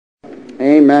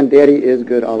Amen. Daddy is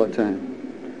good all the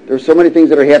time. There's so many things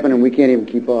that are happening we can't even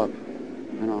keep up.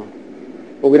 You know.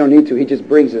 But we don't need to. He just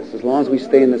brings us as long as we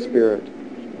stay in the Spirit.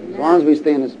 As long as we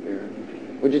stay in the Spirit.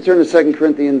 Would you turn to 2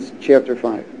 Corinthians chapter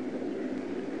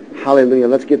 5? Hallelujah.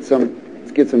 Let's get some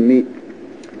meat.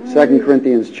 2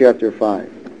 Corinthians chapter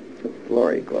 5.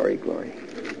 Glory, glory, glory.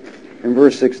 In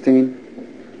verse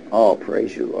 16. Oh,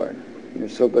 praise you, Lord. You're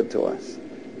so good to us.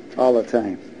 All the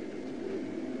time.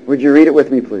 Would you read it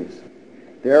with me, please?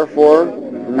 Therefore,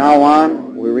 from now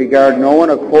on, we regard no one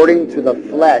according to the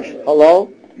flesh.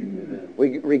 Hello?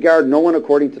 We regard no one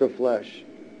according to the flesh.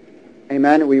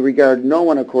 Amen? We regard no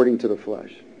one according to the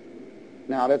flesh.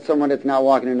 Now, that's someone that's not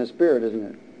walking in the Spirit, isn't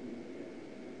it?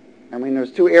 I mean,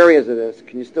 there's two areas of this.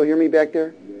 Can you still hear me back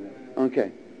there? Yeah.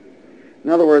 Okay. In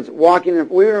other words,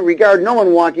 we regard no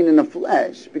one walking in the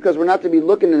flesh, because we're not to be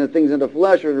looking into things in the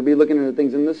flesh, we're to be looking into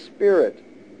things in the Spirit.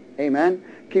 Amen?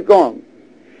 Keep going.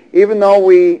 Even though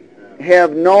we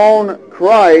have known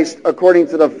Christ according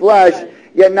to the flesh,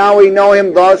 yet now we know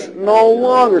him thus no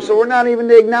longer. So we're not even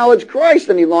to acknowledge Christ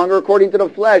any longer according to the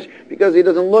flesh, because he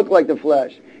doesn't look like the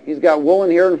flesh. He's got woolen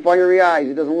hair and fiery eyes.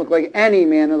 He doesn't look like any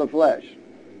man of the flesh.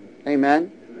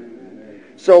 Amen?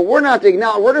 So we're not to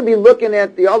acknowledge, we're to be looking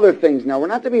at the other things now. We're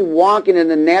not to be walking in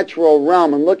the natural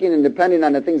realm and looking and depending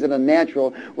on the things that are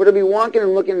natural. We're to be walking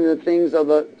and looking at the things of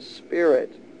the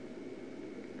Spirit.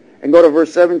 And go to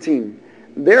verse 17.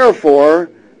 Therefore,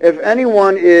 if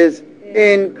anyone is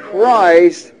in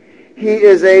Christ, he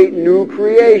is a new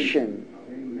creation.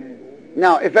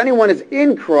 Now, if anyone is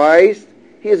in Christ,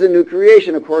 he is a new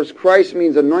creation. Of course, Christ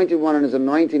means anointed one and his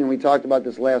anointing, and we talked about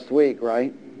this last week,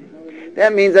 right?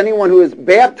 That means anyone who is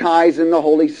baptized in the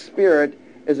Holy Spirit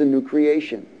is a new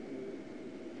creation.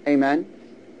 Amen?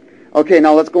 Okay,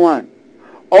 now let's go on.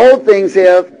 Old things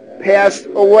have passed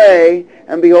away,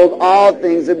 and behold, all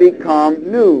things have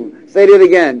become new. Say it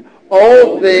again.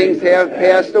 Old things have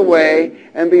passed away,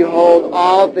 and behold,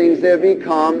 all things have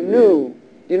become new.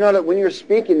 You know that when you're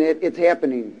speaking it, it's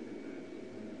happening.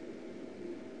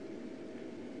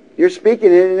 You're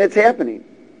speaking it, and it's happening.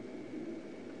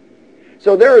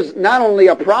 So there's not only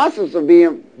a process of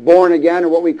being born again, or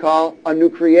what we call a new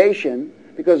creation,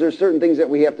 because there's certain things that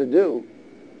we have to do,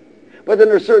 but then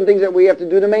there's certain things that we have to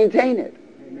do to maintain it.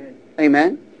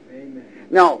 Amen? Amen.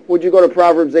 Now, would you go to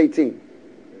Proverbs 18?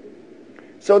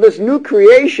 So this new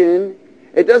creation,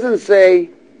 it doesn't say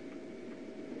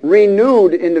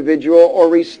renewed individual or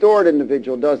restored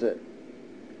individual, does it?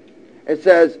 It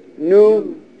says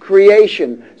new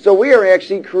creation. So we are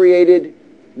actually created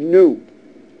new.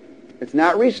 It's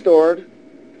not restored.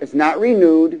 It's not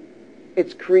renewed.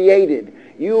 It's created.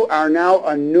 You are now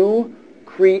a new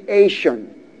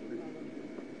creation.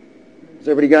 Has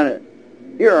everybody got it?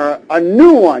 You're a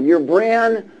new one. You're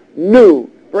brand new.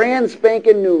 Brand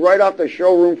spanking new right off the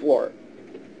showroom floor.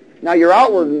 Now your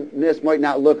outwardness might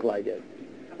not look like it,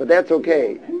 but that's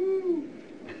okay.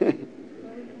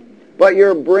 But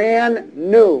you're brand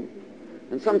new.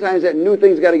 And sometimes that new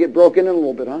thing's got to get broken in a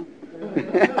little bit, huh?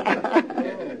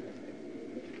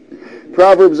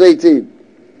 Proverbs 18.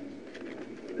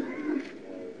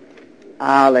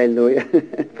 Hallelujah.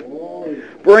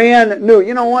 Brand new.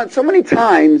 You know what? So many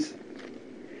times,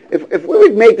 if we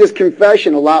would make this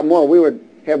confession a lot more, we would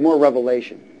have more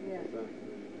revelation. Yeah.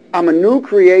 I'm a new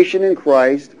creation in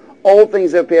Christ. Old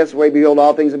things have passed away. Behold,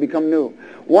 all things have become new.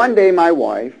 One day, my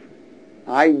wife,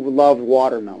 I loved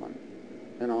watermelon.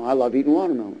 You know, I love eating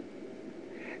watermelon.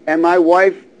 And my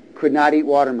wife could not eat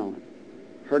watermelon.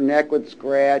 Her neck would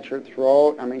scratch, her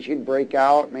throat. I mean, she'd break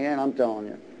out. Man, I'm telling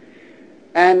you.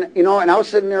 And, you know, and I was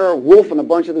sitting there wolfing a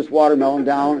bunch of this watermelon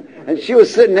down, and she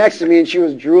was sitting next to me, and she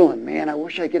was drooling. Man, I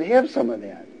wish I could have some of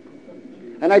that.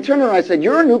 And I turned to her and I said,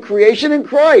 you're a new creation in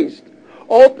Christ.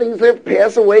 All things have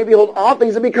passed away. Behold, all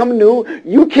things have become new.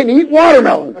 You can eat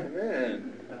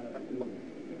watermelon.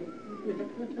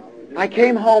 I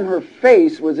came home, her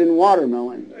face was in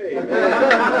watermelon.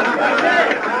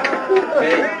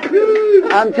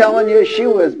 I'm telling you, she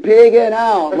was pigging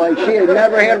out like she had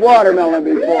never had watermelon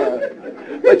before.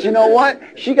 But you know what?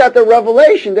 She got the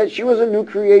revelation that she was a new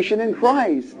creation in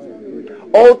Christ.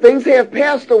 Old things have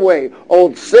passed away.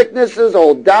 Old sicknesses,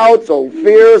 old doubts, old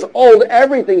fears, old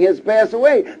everything has passed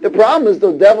away. The problem is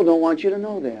the devil don't want you to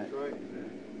know that.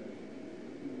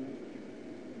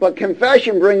 But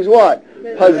confession brings what?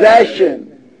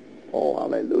 Possession. Oh,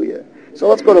 hallelujah. So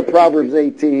let's go to Proverbs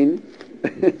 18.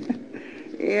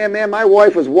 Yeah, man, my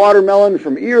wife was watermelon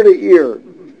from ear to ear.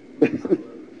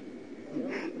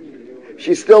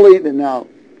 She's still eating it now.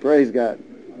 Praise God.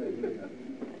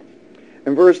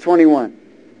 In verse 21.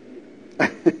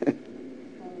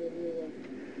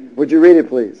 Would you read it,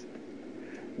 please?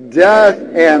 Death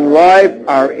and life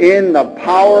are in the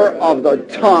power of the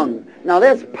tongue. Now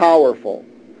that's powerful.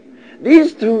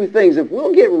 These two things, if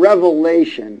we'll get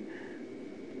revelation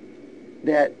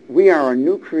that we are a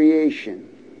new creation,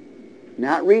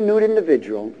 not renewed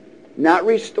individual, not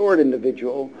restored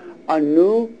individual, a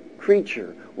new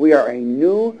creature. We are a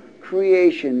new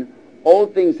creation.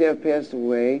 Old things have passed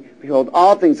away. Behold,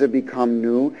 all things have become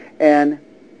new. And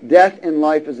death and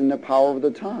life is in the power of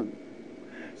the tongue.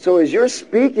 So as you're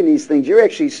speaking these things, you're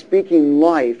actually speaking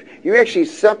life. You're actually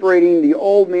separating the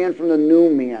old man from the new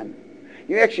man.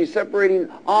 You're actually separating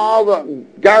all the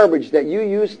garbage that you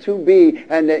used to be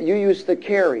and that you used to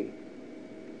carry.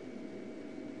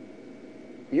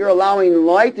 You're allowing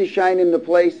light to shine into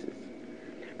places.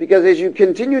 Because as you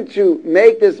continue to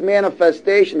make this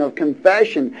manifestation of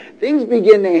confession, things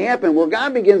begin to happen where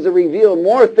God begins to reveal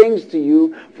more things to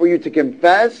you for you to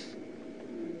confess,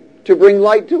 to bring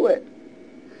light to it.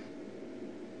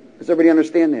 Does everybody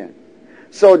understand that?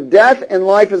 So death and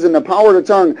life is in the power of the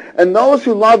tongue, and those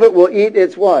who love it will eat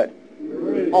its what?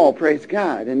 Fruit. Oh, praise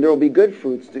God. And there will be good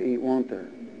fruits to eat, won't there?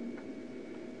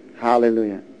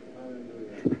 Hallelujah.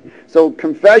 So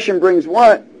confession brings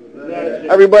what?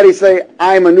 Everybody say,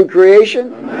 I'm a new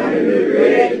creation. I'm a new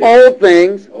creation. Old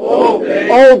things. Old things.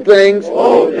 Old things.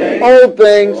 Old things. Old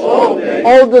things. Old things.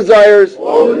 Old desires.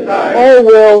 Old desires. Old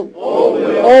will. Old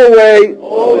will. Old way.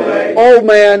 Old way. Old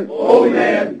man. Old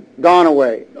man. Gone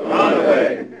away. Gone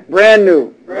away. Brand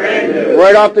new. Brand new.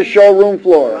 Right off the showroom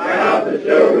floor. Right off the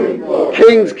showroom floor.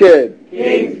 King's kid.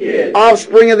 King's kid.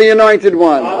 Offspring of the Anointed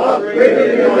One. Offspring of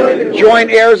the Anointed One.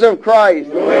 Joint heirs of Christ.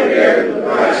 Joint heirs of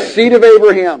Christ. Seed of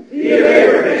Abraham. Seed of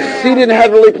Abraham. Seated in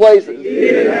heavenly places.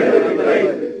 Seated in heavenly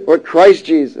places. With Christ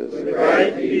Jesus. With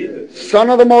Christ Jesus. Son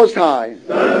of the Most High.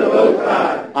 Son of the Most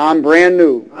High. I'm brand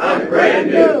new. I'm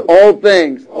brand new. Old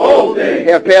things. Old things.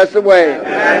 Have passed away. Have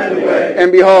passed away.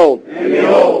 And behold. And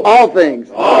behold. All things.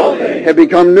 All things. Have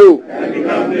become new. Have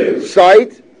become new.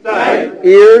 Sight. Sight,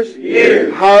 ears,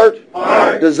 heart,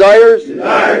 desires,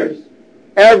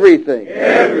 everything,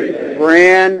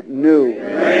 brand new.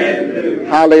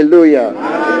 Hallelujah.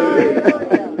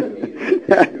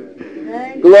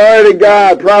 Glory to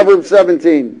God. Proverbs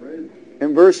 17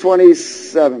 and verse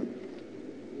 27.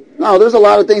 Now, there's a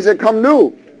lot of things that come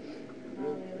new.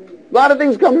 A lot of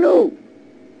things come new.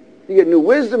 You get new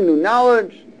wisdom, new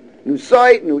knowledge, new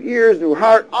sight, new ears, new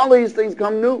heart. All these things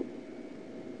come new.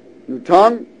 New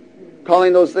tongue,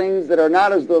 calling those things that are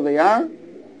not as though they are,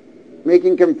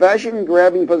 making confession,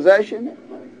 grabbing possession.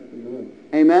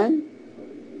 Amen?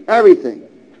 Everything.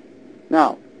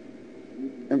 Now,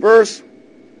 in verse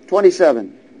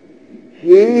 27,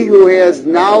 he who has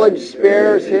knowledge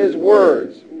spares his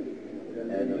words,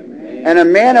 and a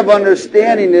man of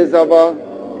understanding is of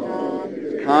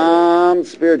a calm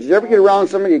spirit. Did you ever get around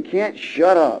somebody you can't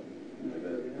shut up?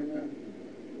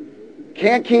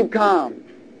 Can't keep calm.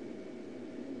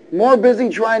 More busy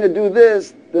trying to do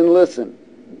this than listen.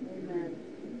 Amen.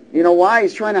 You know why?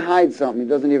 He's trying to hide something he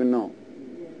doesn't even know.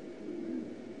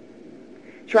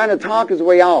 Trying to talk his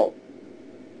way out.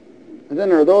 And then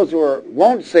there are those who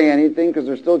won't say anything because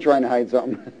they're still trying to hide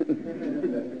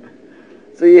something.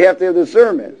 So you have to have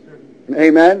discernment.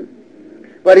 Amen?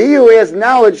 But he who has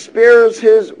knowledge spares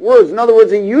his words. In other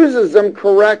words, he uses them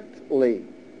correctly.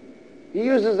 He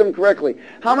uses them correctly.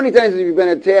 How many times have you been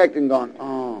attacked and gone,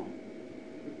 oh,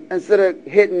 instead of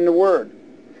hitting the word,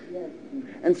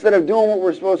 instead of doing what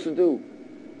we're supposed to do?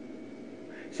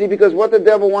 See, because what the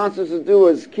devil wants us to do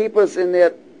is keep us in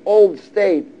that old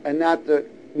state and not the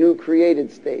new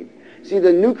created state. See,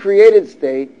 the new created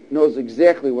state knows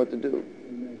exactly what to do.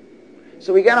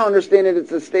 So we got to understand that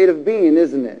it's a state of being,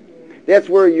 isn't it? That's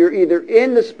where you're either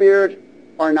in the Spirit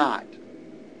or not.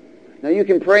 Now you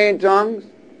can pray in tongues,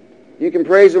 you can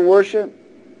praise and worship,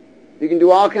 you can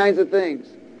do all kinds of things,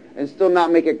 and still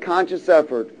not make a conscious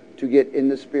effort to get in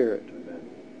the Spirit.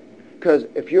 Because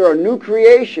if you're a new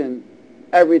creation,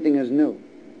 everything is new.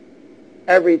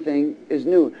 Everything is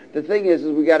new. The thing is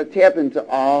we got to tap into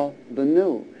all the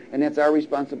new, and that's our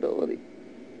responsibility.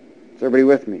 Is everybody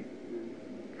with me?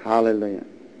 Hallelujah.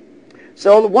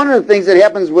 So one of the things that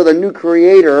happens with a new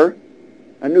creator,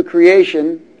 a new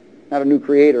creation, not a new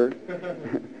creator.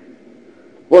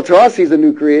 Well, to us he's a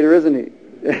new creator, isn't he?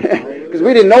 Because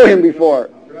we didn't know him before.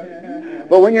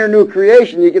 But when you're a new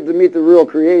creation, you get to meet the real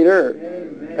creator.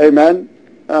 Amen?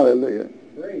 Hallelujah.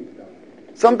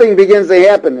 Something begins to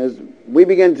happen as we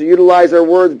begin to utilize our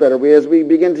words better, as we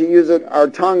begin to use our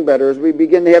tongue better, as we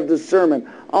begin to have discernment.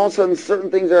 All of a sudden, certain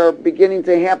things are beginning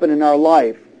to happen in our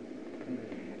life.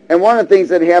 And one of the things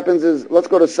that happens is, let's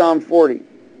go to Psalm 40.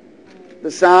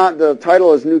 The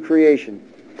title is New Creation.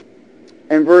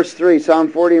 And verse 3, Psalm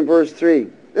 40 and verse 3.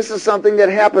 This is something that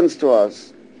happens to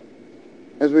us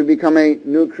as we become a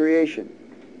new creation.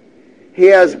 He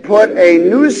has put a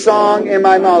new song in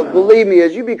my mouth. Believe me,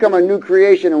 as you become a new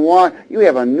creation and walk, you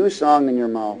have a new song in your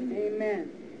mouth. Amen.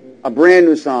 A brand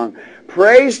new song.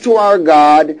 Praise to our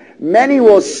God. Many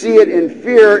will see it in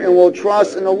fear and will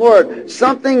trust in the Lord.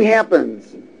 Something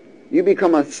happens. You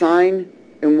become a sign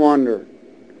and wonder.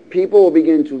 People will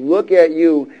begin to look at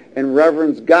you and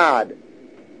reverence God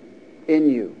in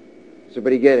you. Does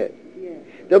everybody get it? Yes.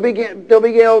 They'll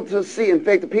be able to see. In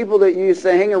fact, the people that you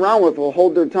say hang around with will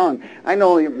hold their tongue. I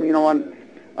know, even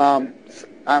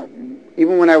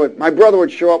when my brother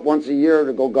would show up once a year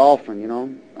to go golfing,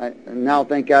 and now,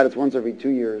 thank God, it's once every 2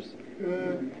 years.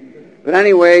 But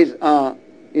anyways, he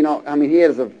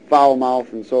has a foul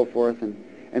mouth and so forth,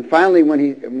 and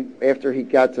finally, after he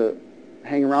got to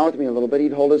hang around with me a little bit,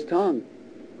 he'd hold his tongue.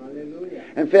 Hallelujah.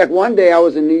 In fact, one day I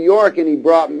was in New York, and he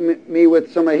brought me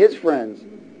with some of his friends.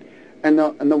 And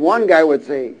the one guy would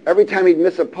say, every time he'd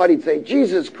miss a putt, he'd say,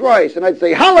 Jesus Christ. And I'd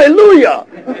say, Hallelujah!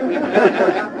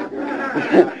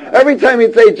 Every time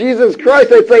he'd say, Jesus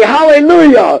Christ, I'd say,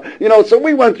 Hallelujah! So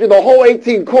we went through the whole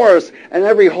 18 course, and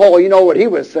every hole, you know what he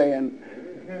was saying.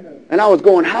 And I was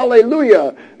going,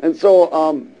 Hallelujah! And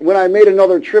so when I made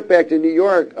another trip back to New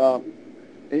York,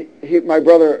 my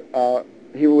brother...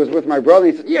 he was with my brother,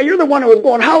 and he said, yeah, you're the one who was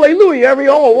going, Hallelujah, every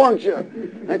hole, weren't you?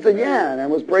 And I said, yeah, and I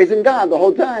was praising God the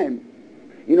whole time.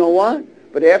 You know what?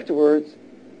 But afterwards,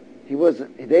 he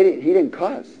didn't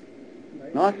cuss.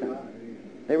 Nothing.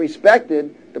 They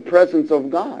respected the presence of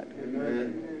God.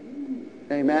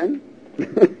 Amen?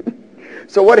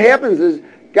 So what happens is,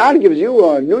 God gives you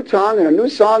a new tongue and a new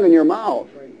song in your mouth.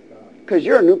 Because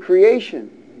you're a new creation.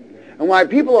 And while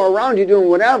people are around you doing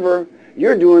whatever,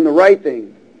 you're doing the right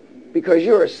thing. Because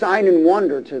you're a sign and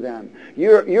wonder to them.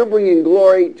 You're bringing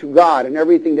glory to God in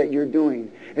everything that you're doing.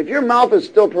 If your mouth is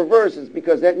still perverse, it's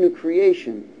because that new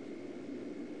creation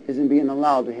isn't being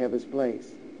allowed to have his place.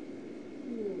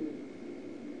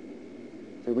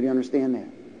 Does everybody understand that?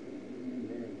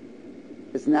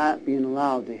 It's not being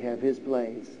allowed to have his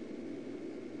place.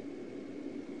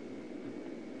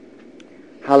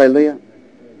 Hallelujah.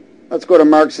 Let's go to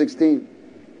Mark 16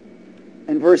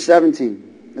 and verse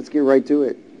 17. Let's get right to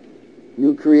it.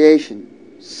 New creation.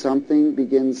 Something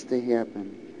begins to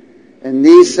happen. And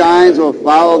these signs will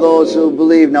follow those who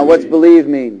believe. Now, what's believe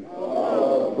mean?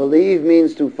 Follow. Believe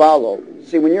means to follow.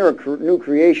 See, when you're a new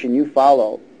creation, you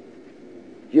follow.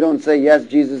 You don't say, yes,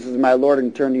 Jesus is my Lord,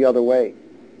 and turn the other way.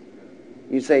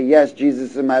 You say, yes,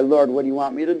 Jesus is my Lord. What do you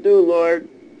want me to do, Lord?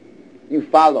 You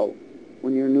follow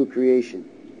when you're a new creation.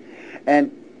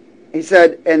 And he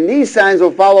said, and these signs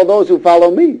will follow those who follow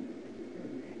me.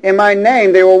 In my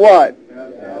name, they will what?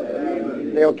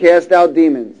 They will cast out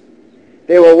demons.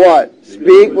 They will what?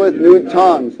 Speak with new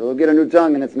tongues. So they'll get a new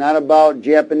tongue, and it's not about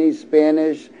Japanese,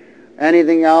 Spanish,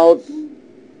 anything else.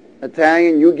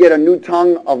 Italian, you get a new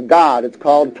tongue of God. It's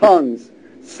called tongues.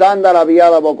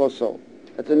 Sandarabiala bokoso.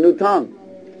 That's a new tongue.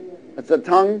 That's a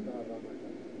tongue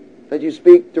that you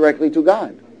speak directly to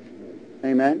God.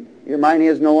 Amen. Your mind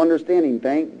has no understanding.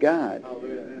 Thank God.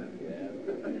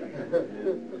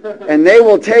 And they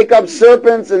will take up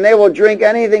serpents, and they will drink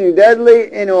anything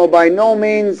deadly, and it will by no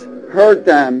means hurt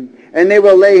them. And they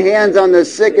will lay hands on the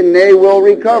sick, and they will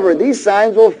recover. These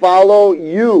signs will follow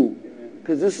you,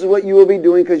 because this is what you will be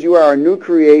doing, because you are a new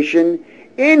creation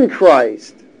in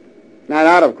Christ, not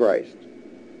out of Christ.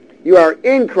 You are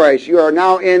in Christ. You are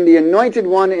now in the Anointed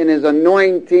One in His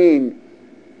anointing.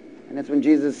 And that's when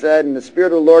Jesus said, and the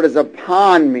Spirit of the Lord is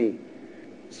upon me.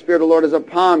 The Spirit of the Lord is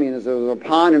upon me, and it was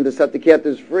upon Him to set the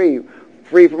captives free.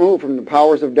 Free from who? From the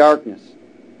powers of darkness.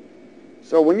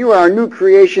 So when you are a new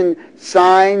creation,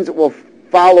 signs will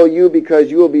follow you,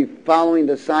 because you will be following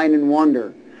the sign and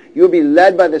wonder. You will be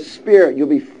led by the Spirit. You'll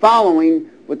be following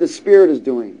what the Spirit is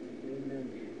doing.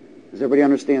 Does everybody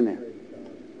understand that?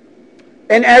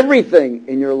 And everything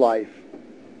in your life.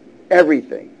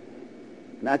 Everything.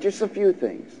 Not just a few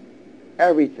things.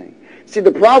 Everything. See,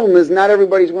 the problem is not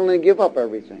everybody's willing to give up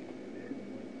everything.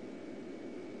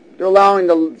 They're allowing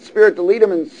the Spirit to lead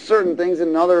them in certain things, and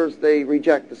in others they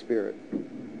reject the Spirit.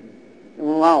 They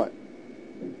won't allow it.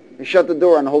 They shut the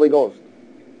door on the Holy Ghost.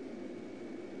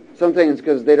 Some things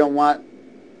because they don't want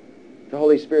the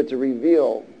Holy Spirit to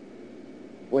reveal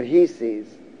what He sees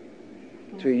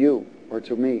to you or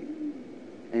to me.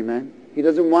 Amen? He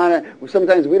doesn't want to...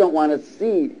 Sometimes we don't want to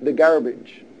see the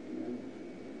garbage.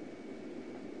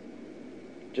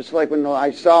 Just like when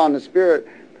I saw in the Spirit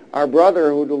our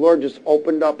brother who the Lord just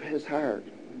opened up his heart.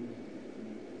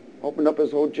 Opened up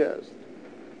his whole chest.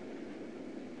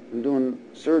 And doing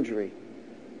surgery.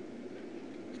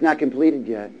 It's not completed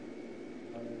yet.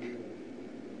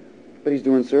 But he's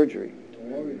doing surgery.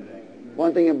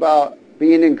 One thing about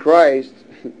being in Christ,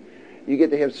 you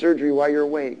get to have surgery while you're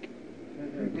awake.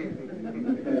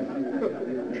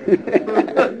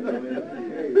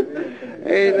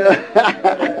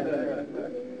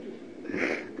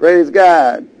 Praise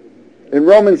God. In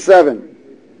Romans 7.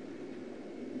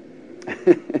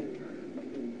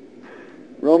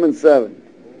 Romans 7.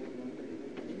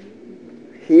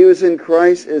 He who is in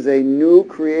Christ is a new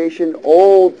creation.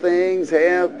 Old things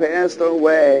have passed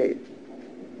away.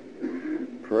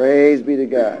 Praise be to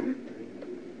God. You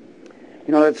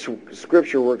know, that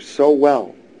scripture works so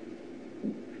well.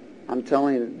 I'm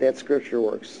telling you, that scripture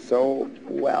works so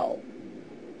well.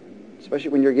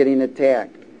 Especially when you're getting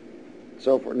attacked.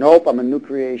 So forth. Nope, I'm a new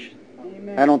creation.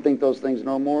 Amen. I don't think those things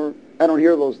no more. I don't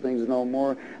hear those things no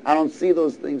more. I don't see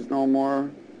those things no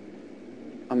more.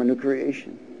 I'm a new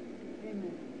creation.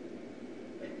 Amen.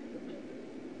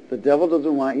 The devil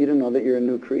doesn't want you to know that you're a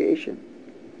new creation.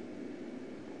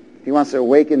 He wants to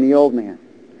awaken the old man.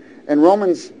 In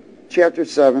Romans chapter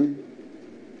 7,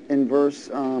 in verse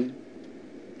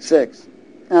 6.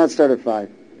 Now let's start at 5.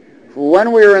 For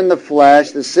when we were in the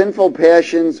flesh, the sinful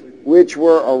passions which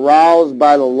were aroused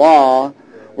by the law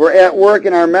were at work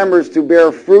in our members to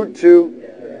bear fruit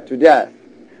to death.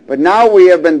 But now we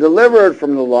have been delivered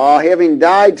from the law, having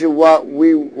died to what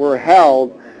we were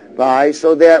held by,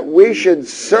 so that we should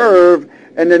serve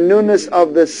in the newness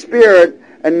of the Spirit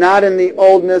and not in the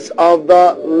oldness of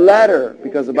the letter.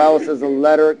 Because the Bible says the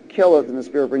letter killeth and the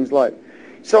Spirit brings life.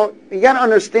 So you got to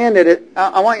understand that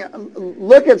I want you to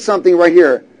look at something right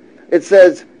here. It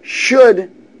says, should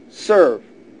serve.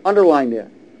 Underline that.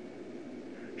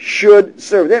 Should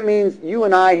serve. That means you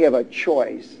and I have a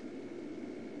choice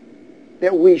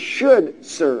that we should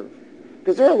serve.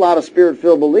 Because there are a lot of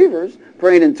Spirit-filled believers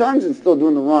praying in tongues and still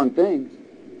doing the wrong things.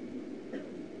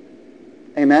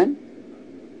 Amen?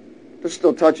 They're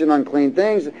still touching unclean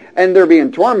things, and they're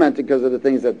being tormented because of the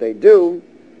things that they do.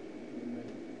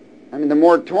 I mean, the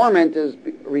more torment is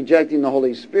rejecting the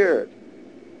Holy Spirit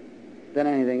than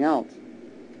anything else.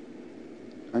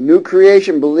 A new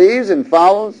creation believes and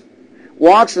follows,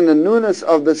 walks in the newness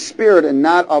of the Spirit and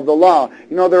not of the law.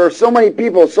 You know, there are so many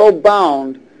people so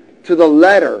bound to the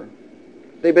letter.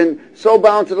 They've been so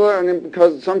bound to the letter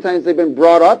because sometimes they've been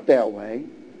brought up that way.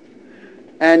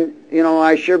 And, you know,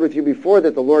 I shared with you before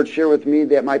that the Lord shared with me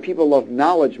that my people love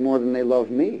knowledge more than they love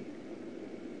me.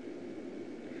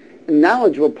 And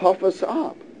knowledge will puff us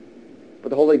up, but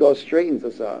the Holy Ghost straightens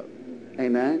us up.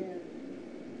 Amen?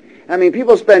 I mean,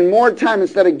 people spend more time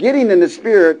instead of getting in the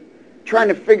Spirit trying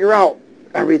to figure out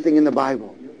everything in the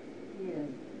Bible.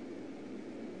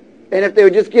 And if they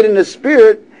would just get in the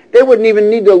Spirit, they wouldn't even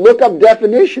need to look up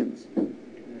definitions.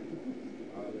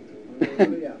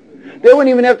 They wouldn't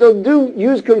even have to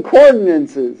use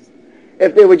concordances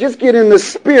if they would just get in the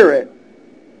Spirit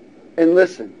and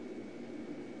listen.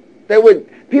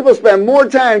 People spend more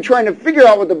time trying to figure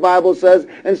out what the Bible says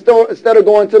instead of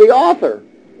going to the author.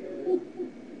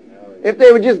 If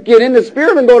they would just get in the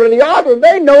Spirit and go to the author,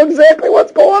 they know exactly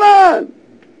what's going on.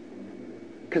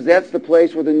 Because that's the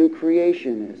place where the new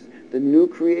creation is. The new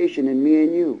creation in me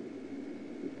and you.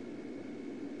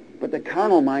 But the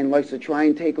carnal mind likes to try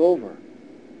and take over.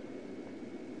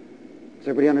 Does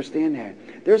everybody understand that?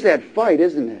 There's that fight,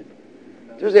 isn't it?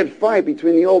 There's that fight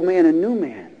between the old man and new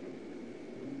man.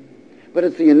 But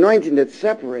it's the anointing that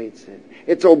separates it.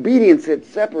 It's obedience that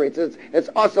separates it. It's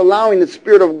us allowing the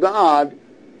Spirit of God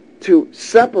to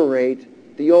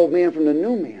separate the old man from the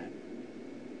new man.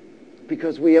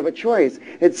 Because we have a choice.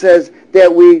 It says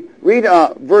that we read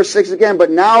verse 6 again, but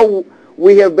now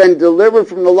we have been delivered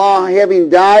from the law, having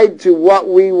died to what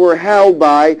we were held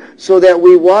by, so that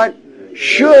we what?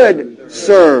 Should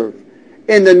serve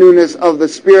in the newness of the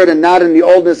Spirit and not in the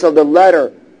oldness of the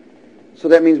letter. So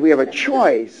that means we have a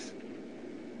choice.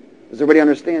 Does everybody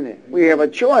understand it? We have a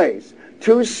choice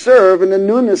to serve in the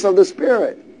newness of the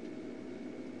Spirit.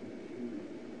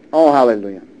 Oh,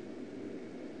 hallelujah.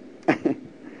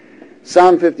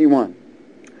 Psalm 51.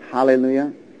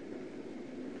 Hallelujah.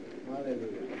 Hallelujah.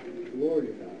 Glory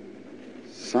to God.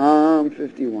 Psalm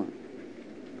 51.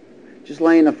 Just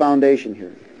laying the foundation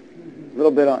here. A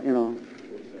little bit, you know.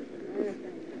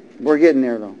 We're getting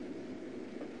there, though.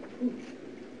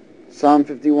 Psalm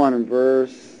 51 and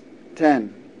verse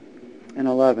 10 and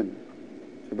 11.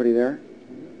 Everybody there?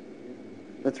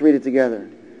 Let's read it together.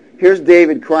 Here's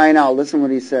David crying out. Listen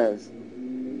what he says.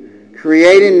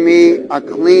 Create in me a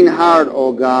clean heart,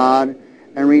 O God,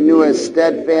 and renew a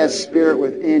steadfast spirit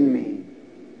within me.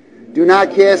 Do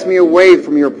not cast me away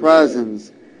from your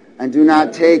presence, and do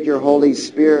not take your Holy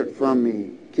Spirit from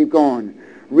me. Keep going.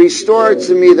 Restore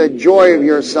to me the joy of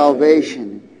your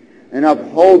salvation, and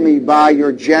uphold me by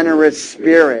your generous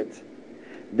spirit.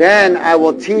 Then I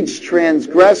will teach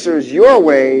transgressors your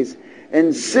ways,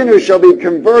 and sinners shall be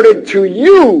converted to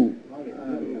you.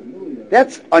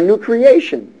 That's a new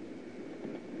creation.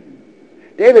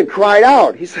 David cried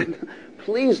out. He said,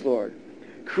 please, Lord,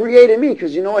 create in me.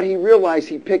 Because you know what? He realized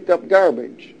he picked up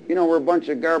garbage. You know, we're a bunch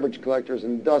of garbage collectors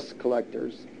and dust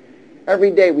collectors.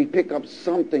 Every day we pick up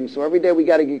something, so every day we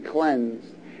got to get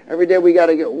cleansed. Every day we got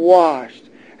to get washed.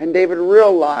 And David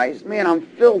realized, man, I'm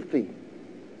filthy.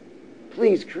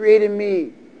 Please create in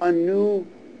me a new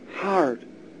heart.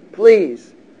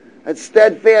 Please. A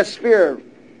steadfast spirit.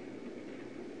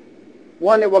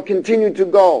 One that will continue to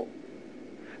go.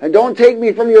 And don't take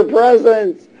me from your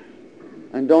presence.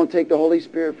 And don't take the Holy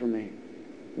Spirit from me.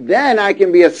 Then I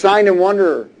can be a sign and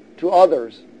wonder to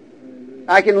others.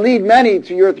 I can lead many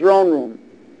to your throne room.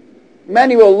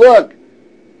 Many will look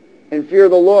and fear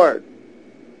the Lord.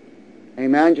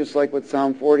 Amen? Just like what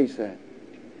Psalm 40 said.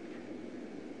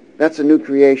 That's a new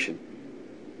creation.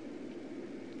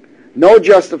 No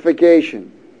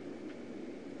justification.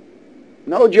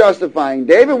 No justifying.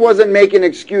 David wasn't making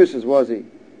excuses, was he?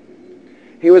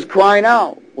 He was crying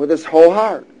out with his whole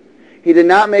heart. He did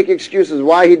not make excuses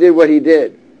why he did what he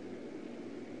did.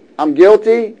 I'm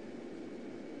guilty.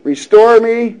 Restore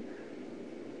me.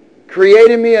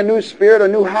 Create in me a new spirit, a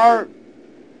new heart.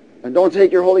 And don't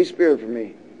take your Holy Spirit from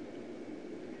me.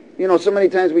 You know, so many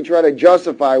times we try to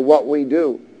justify what we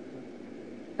do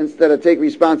instead of take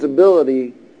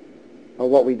responsibility of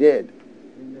what we did.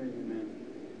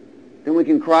 Then we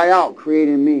can cry out, create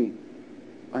in me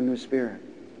a new spirit,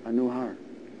 a new heart.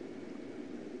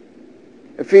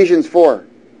 Ephesians 4.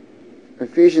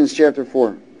 Ephesians chapter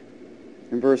 4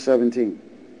 and verse 17.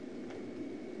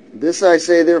 This I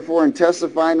say therefore and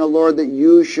testify in the Lord that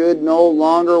you should no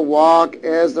longer walk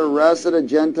as the rest of the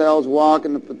Gentiles walk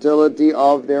in the futility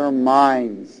of their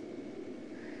minds,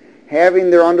 having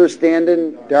their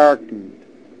understanding darkened,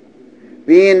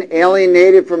 being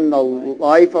alienated from the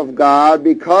life of God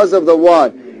because of the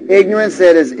what? Ignorance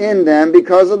that is in them,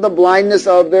 because of the blindness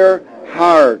of their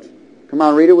heart. Come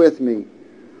on, read it with me.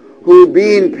 Who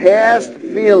being past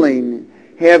feeling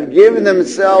have given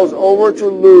themselves over to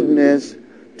lewdness,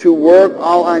 to work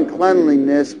all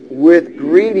uncleanliness with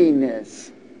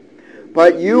greediness.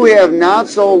 But you have not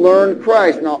so learned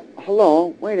Christ. Now,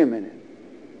 hello, wait a minute.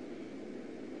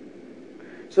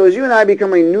 So as you and I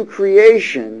become a new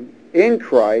creation in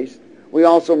Christ, we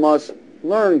also must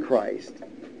learn Christ.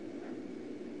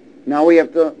 Now we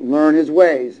have to learn His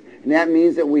ways. And that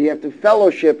means that we have to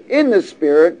fellowship in the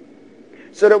Spirit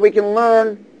so that we can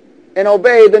learn and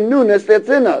obey the newness that's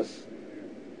in us.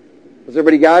 Has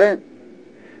everybody got it?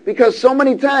 Because so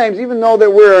many times, even though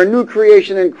that we're a new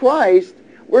creation in Christ,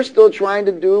 we're still trying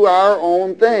to do our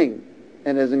own thing.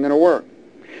 And it isn't going to work.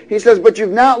 He says, but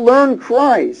you've not learned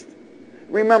Christ.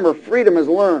 Remember, freedom is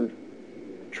learned.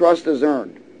 Trust is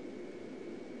earned.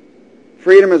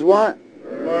 Freedom is what?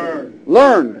 Learned.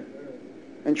 Learned.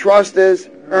 And trust is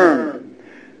earned.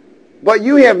 But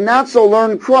you have not so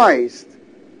learned Christ.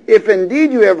 If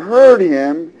indeed you have heard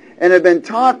Him and have been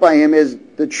taught by Him, as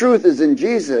the truth is in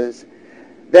Jesus,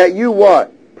 that you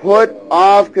what? Put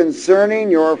off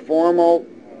concerning your former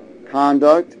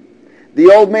conduct the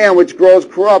old man which grows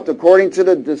corrupt according to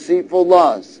the deceitful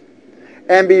lusts,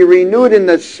 and be renewed in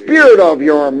the spirit of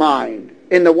your mind.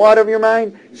 In the what of your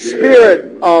mind?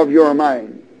 Spirit of your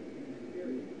mind.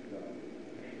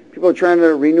 People are trying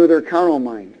to renew their carnal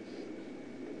mind.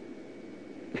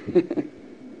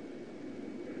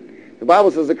 The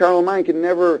Bible says the carnal mind can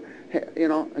never,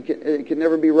 it can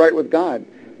never be right with God.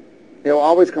 It will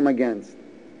always come against.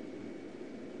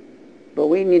 But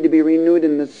we need to be renewed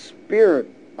in the spirit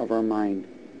of our mind.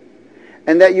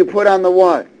 And that you put on the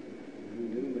what?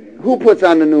 Who puts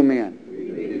on the new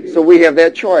man? So we have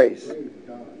that choice.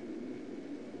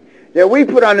 That we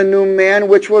put on a new man,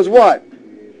 which was what?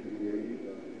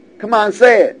 Come on,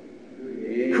 say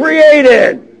it.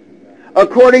 Created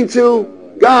according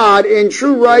to God in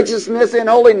true righteousness and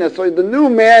holiness. So the new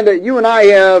man that you and I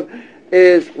have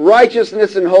is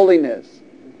righteousness and holiness.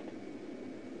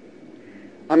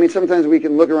 I mean, sometimes we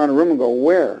can look around a room and go,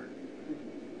 where?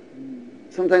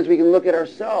 Sometimes we can look at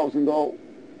ourselves and go,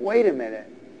 wait a minute.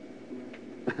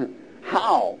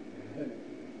 How?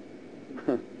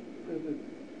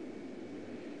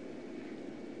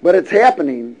 But it's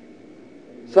happening.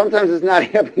 Sometimes it's not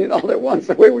happening all at once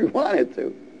the way we want it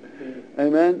to.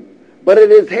 Amen? But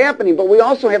it is happening. But we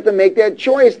also have to make that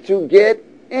choice to get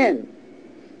in.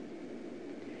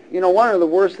 You know, one of the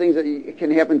worst things that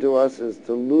can happen to us is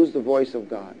to lose the voice of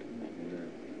God.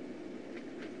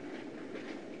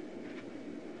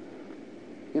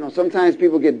 Sometimes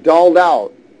people get dulled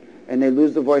out and they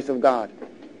lose the voice of God.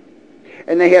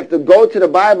 And they have to go to the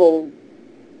Bible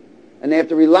and they have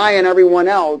to rely on everyone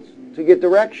else to get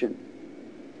direction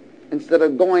instead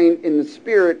of going in the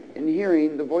Spirit and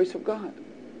hearing the voice of God.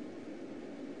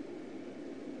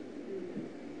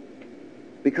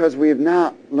 Because we have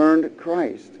not learned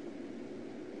Christ.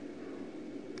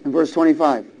 In verse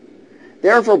 25.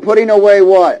 Therefore, putting away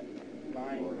what?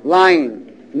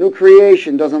 Lying. New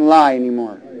creation doesn't lie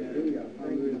anymore.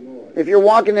 If you're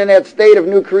walking in that state of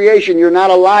new creation, you're not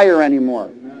a liar anymore.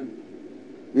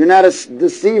 You're not a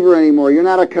deceiver anymore. You're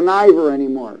not a conniver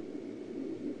anymore.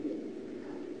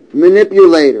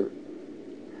 Manipulator.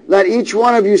 Let each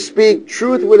one of you speak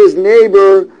truth with his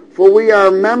neighbor, for we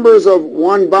are members of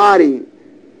one body.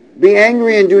 Be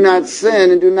angry and do not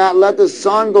sin, and do not let the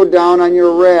sun go down on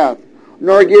your wrath,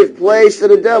 nor give place to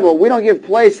the devil. We don't give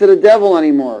place to the devil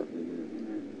anymore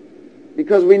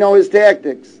because we know his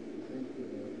tactics.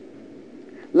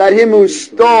 Let him who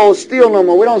stole steal no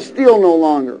more. We don't steal no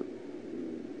longer.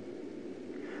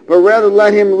 But rather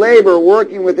let him labor,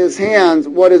 working with his hands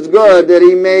what is good, that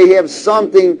he may have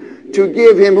something to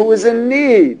give him who is in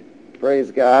need.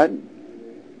 Praise God.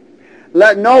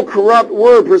 Let no corrupt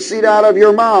word proceed out of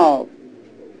your mouth.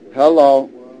 Hello.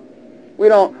 We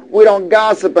don't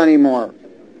gossip anymore.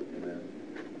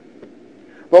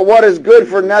 But what is good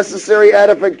for necessary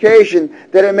edification,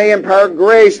 that it may impart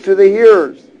grace to the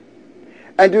hearers.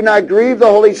 And do not grieve the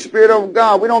Holy Spirit of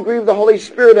God. We don't grieve the Holy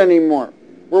Spirit anymore.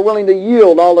 We're willing to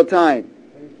yield all the time.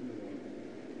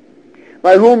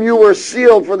 By whom you were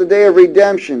sealed for the day of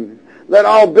redemption. Let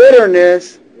all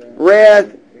bitterness,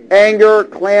 wrath, anger,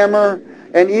 clamor,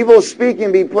 and evil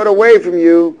speaking be put away from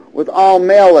you with all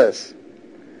malice.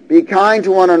 Be kind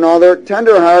to one another,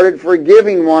 tender-hearted,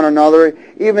 forgiving one another,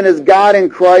 even as God in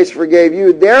Christ forgave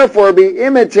you. Therefore be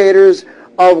imitators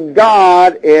of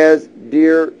God as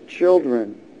dear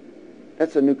children.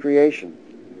 That's a new creation.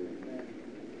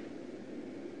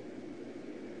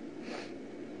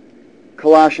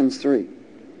 Colossians 3.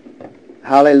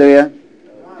 Hallelujah.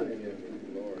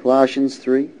 Colossians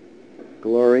 3.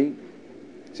 Glory.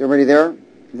 Is everybody there?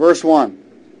 Verse 1.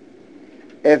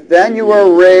 If then you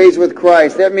were raised with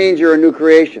Christ, that means you're a new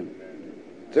creation.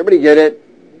 Does everybody get it?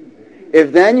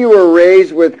 If then you were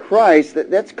raised with Christ,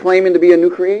 that's claiming to be a new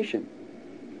creation.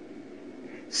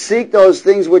 Seek those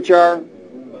things which are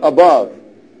above,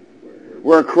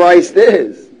 where Christ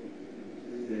is,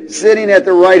 sitting at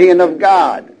the right hand of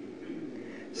God.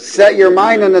 Set your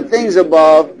mind on the things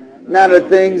above, not the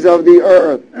things of the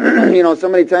earth. So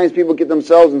many times people get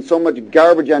themselves in so much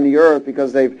garbage on the earth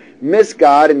because they've missed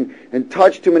God and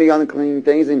touched too many unclean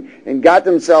things and got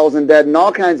themselves in debt and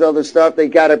all kinds of other stuff.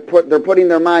 They're putting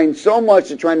their mind so much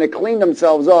to trying to clean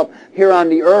themselves up here on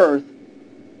the earth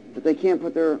that they can't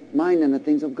put their mind on the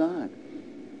things of God.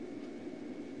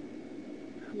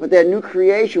 But that new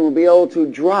creation will be able to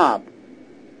drop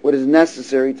what is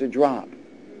necessary to drop.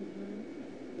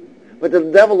 But the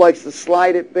devil likes to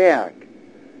slide it back.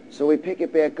 So we pick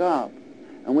it back up.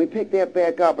 And we pick that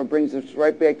back up, it brings us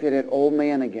right back to that old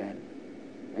man again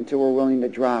until we're willing to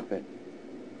drop it.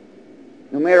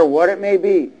 No matter what it may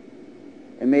be.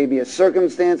 It may be a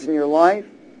circumstance in your life,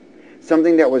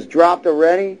 something that was dropped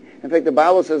already. In fact, the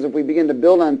Bible says if we begin to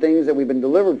build on things that we've been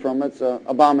delivered from, it's an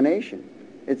abomination.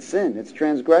 It's sin. It's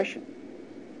transgression.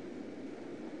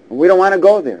 And we don't want to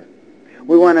go there.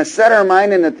 We want to set our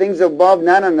mind in the things above,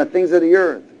 not on the things of the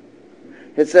earth.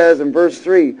 It says in verse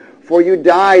 3, for you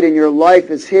died and your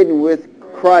life is hidden with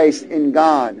Christ in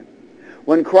God.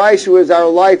 When Christ, who is our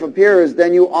life, appears,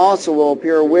 then you also will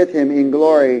appear with him in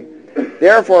glory.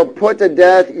 Therefore put to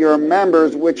death your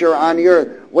members which are on the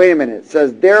earth. Wait a minute. It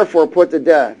says, therefore put to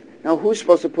death. Now who's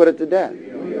supposed to put it to death?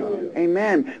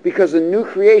 Amen. Because the new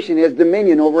creation has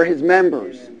dominion over his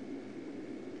members.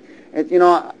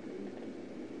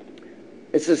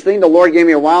 It's this thing the Lord gave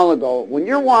me a while ago. When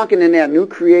you're walking in that new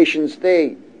creation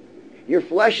state, your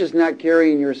flesh is not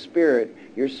carrying your spirit.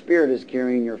 Your spirit is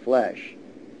carrying your flesh.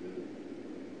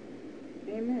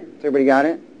 Amen. Has everybody got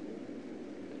it?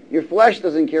 Your flesh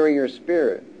doesn't carry your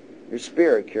spirit. Your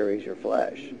spirit carries your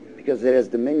flesh because it has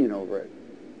dominion over it.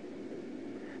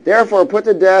 Therefore put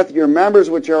to death your members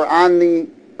which are on the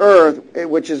earth,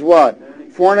 which is what?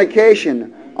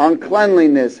 Fornication,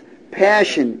 uncleanliness,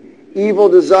 passion, evil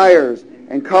desires,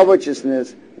 and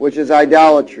covetousness, which is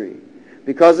idolatry.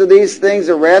 Because of these things,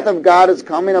 the wrath of God is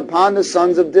coming upon the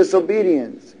sons of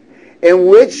disobedience, in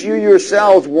which you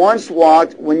yourselves once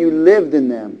walked when you lived in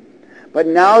them. But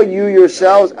now you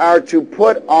yourselves are to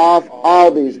put off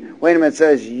all these. Wait a minute, it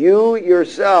says you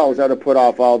yourselves are to put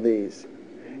off all these.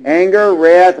 Anger,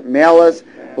 wrath, malice,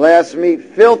 blasphemy,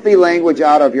 filthy language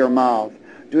out of your mouth.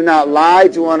 Do not lie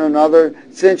to one another,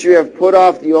 since you have put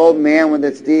off the old man with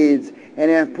its deeds, and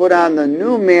have put on the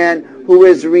new man, who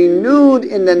is renewed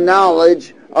in the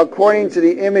knowledge according to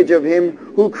the image of him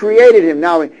who created him.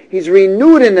 Now, he's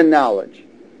renewed in the knowledge.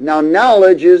 Now,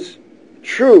 knowledge is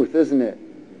truth, isn't it?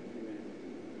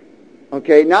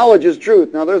 Okay, knowledge is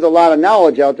truth. Now, there's a lot of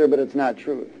knowledge out there, but it's not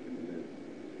truth.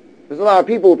 There's a lot of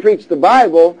people who preach the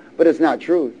Bible, but it's not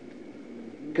truth.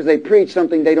 Because they preach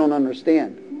something they don't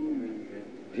understand.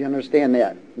 Do you understand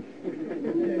that?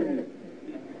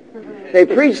 They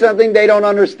preach something they don't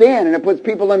understand, and it puts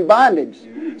people in bondage.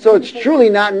 So it's truly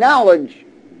not knowledge.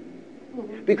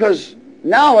 Because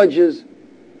knowledge is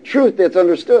truth that's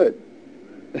understood.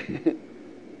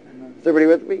 Is everybody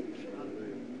with me?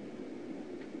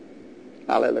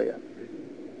 Hallelujah.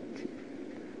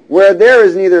 Where there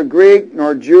is neither Greek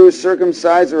nor Jew,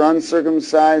 circumcised or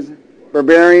uncircumcised,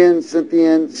 barbarian,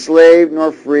 Scythian, slave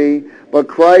nor free, but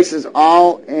Christ is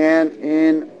all and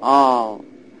in all.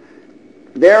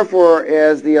 Therefore,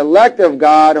 as the elect of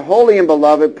God, holy and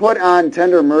beloved, put on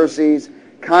tender mercies,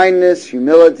 kindness,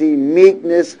 humility,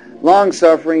 meekness,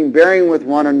 long-suffering, bearing with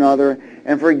one another,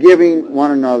 and forgiving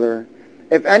one another.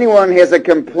 If anyone has a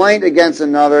complaint against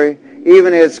another,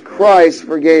 even as Christ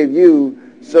forgave you,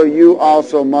 so you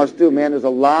also must do. Man, there's a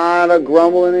lot of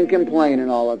grumbling and complaining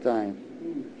all the time.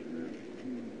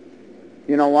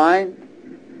 You know why?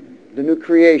 The new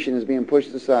creation is being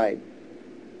pushed aside.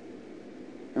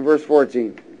 In verse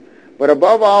 14, but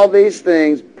above all these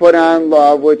things, put on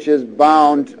love, which is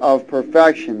bound of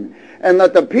perfection. And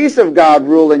let the peace of God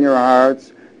rule in your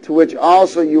hearts, to which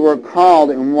also you were called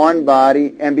in one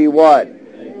body, and be what?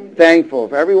 Thankful.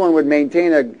 If everyone would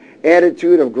maintain an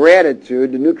attitude of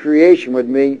gratitude, the new creation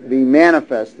would be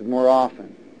manifested more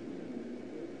often.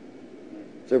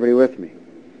 Is everybody with me?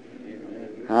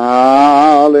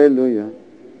 Hallelujah.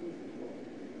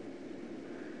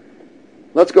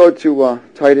 Let's go to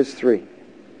Titus 3.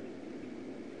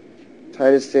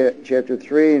 Titus chapter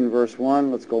 3 and verse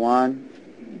 1. Let's go on.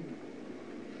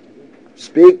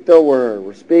 Speak the word.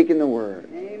 We're speaking the word.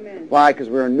 Amen. Why? Because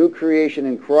we're a new creation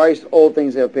in Christ. Old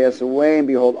things have passed away, and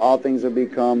behold, all things have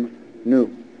become new.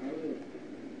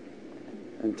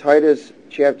 In Titus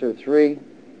chapter 3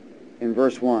 in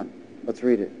verse 1. Let's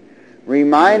read it.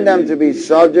 Remind them to be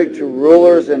subject to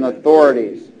rulers and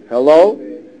authorities. Hello?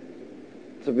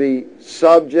 To be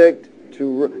subject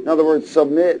to, in other words,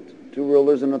 submit to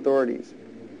rulers and authorities.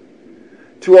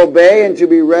 To obey and to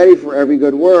be ready for every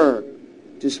good work.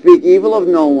 To speak evil of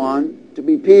no one. To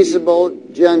be peaceable,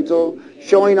 gentle,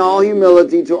 showing all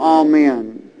humility to all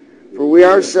men. For we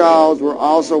ourselves were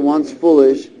also once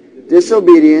foolish,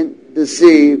 disobedient,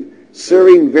 deceived,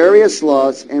 serving various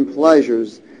lusts and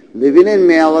pleasures, living in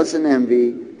malice and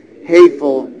envy,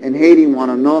 hateful and hating one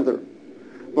another.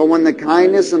 But when the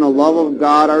kindness and the love of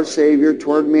God our Savior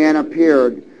toward man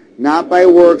appeared, not by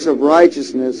works of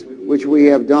righteousness which we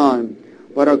have done,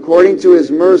 but according to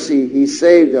his mercy he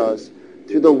saved us,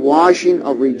 through the washing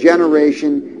of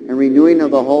regeneration and renewing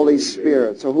of the Holy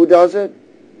Spirit. So who does it?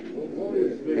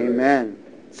 Amen.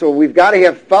 So we've got to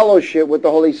have fellowship with the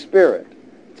Holy Spirit.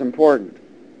 It's important.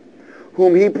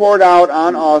 Whom he poured out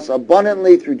on us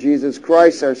abundantly through Jesus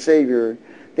Christ our Savior,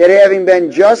 that having been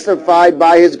justified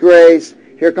by his grace,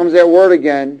 here comes that word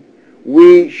again,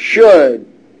 we should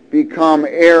become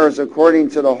heirs according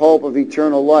to the hope of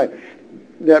eternal life.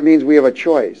 That means we have a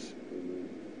choice.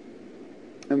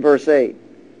 In verse 8,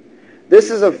 this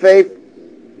is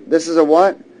a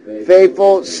what?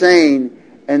 Faithful saying,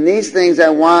 and these things I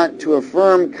want to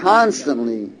affirm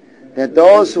constantly, that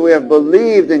those who have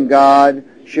believed in God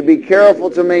should be careful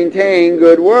to maintain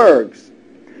good works.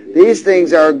 These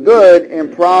things are good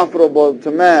and profitable to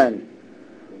men.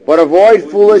 But avoid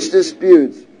foolish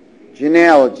disputes,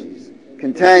 genealogies,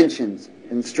 contentions,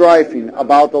 and strifing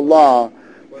about the law,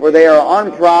 for they are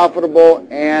unprofitable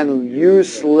and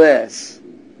useless.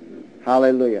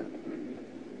 Hallelujah.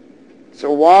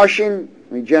 So washing,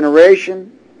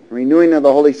 regeneration, renewing of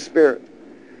the Holy Spirit.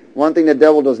 One thing the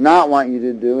devil does not want you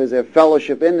to do is have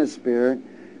fellowship in the Spirit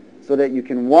so that you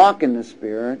can walk in the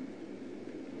Spirit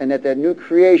and that new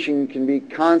creation can be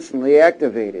constantly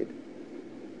activated.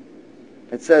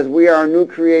 It says we are a new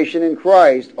creation in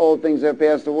Christ. Old things have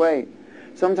passed away.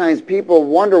 Sometimes people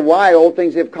wonder why old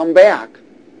things have come back.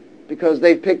 Because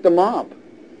they've picked them up.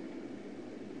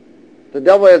 The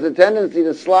devil has a tendency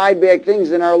to slide back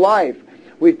things in our life.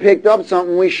 We've picked up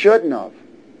something we shouldn't have.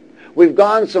 We've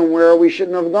gone somewhere we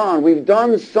shouldn't have gone. We've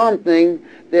done something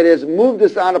that has moved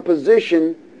us out of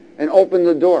position and opened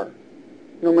the door,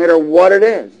 no matter what it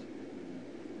is.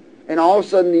 And all of a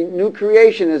sudden, the new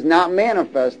creation is not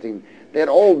manifesting. that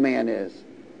old man is.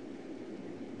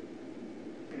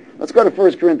 Let's go to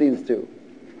 1 Corinthians 2.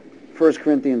 1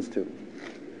 Corinthians 2.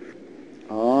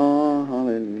 Oh,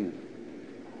 hallelujah.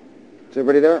 Is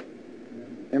everybody there?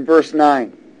 In verse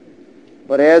 9.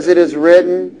 But as it is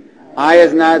written, eye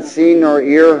has not seen nor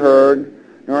ear heard,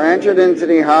 nor entered into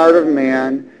the heart of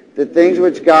man, the things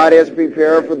which God has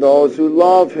prepared for those who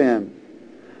love him.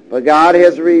 But God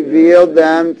has revealed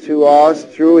them to us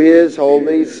through his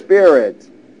Holy Spirit.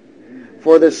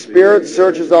 For the Spirit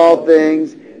searches all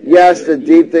things, yes, the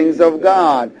deep things of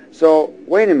God. So,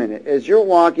 wait a minute. As you're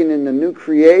walking in the new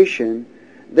creation,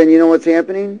 then you know what's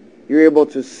happening? You're able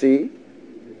to see,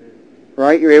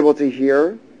 right? You're able to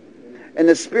hear. And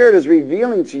the Spirit is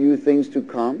revealing to you things to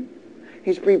come.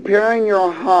 He's preparing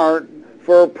your heart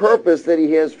for a purpose that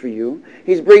he has for you.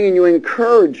 He's bringing you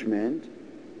encouragement.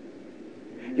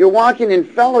 You're walking in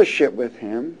fellowship with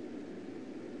him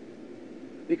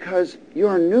because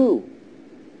you're new.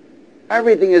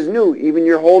 Everything is new, even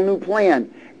your whole new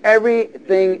plan.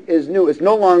 Everything is new. It's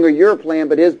no longer your plan,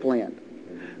 but his plan.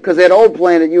 Because that old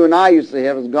plan that you and I used to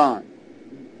have is gone.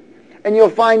 And you'll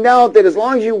find out that as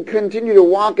long as you continue to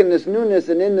walk in this newness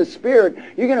and in the Spirit,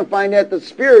 you're going to find that the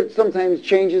Spirit sometimes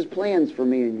changes plans for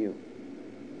me and you.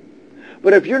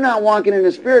 But if you're not walking in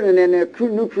the Spirit and in that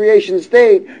new creation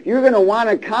state, you're going to want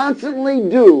to constantly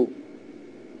do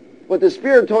what the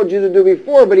Spirit told you to do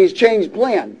before, but he's changed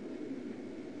plan.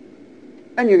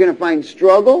 And you're going to find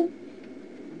struggle.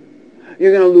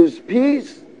 You're going to lose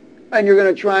peace. And you're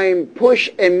going to try and push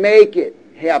and make it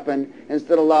happen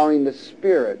instead of allowing the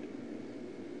Spirit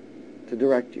to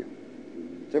direct you.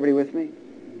 Is everybody with me?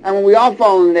 And when we all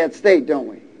fall into that state, don't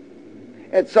we?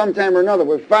 At some time or another,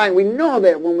 we're fine. We know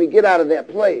that when we get out of that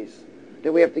place,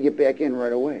 that we have to get back in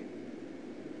right away.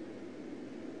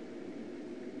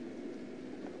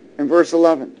 In verse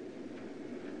 11.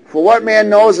 For what man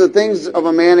knows the things of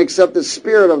a man except the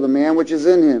spirit of the man which is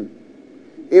in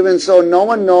him? Even so, no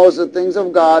one knows the things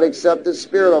of God except the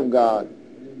Spirit of God.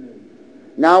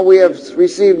 Now we have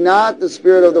received not the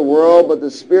spirit of the world, but the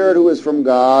Spirit who is from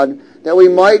God, that we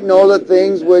might know the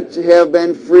things which have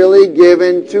been freely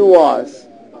given to us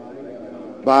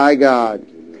by God.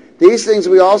 These things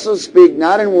we also speak,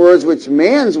 not in words which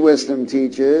man's wisdom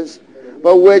teaches,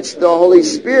 but which the Holy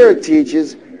Spirit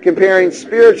teaches, comparing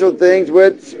spiritual things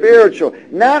with spiritual.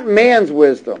 Not man's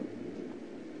wisdom.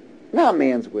 Not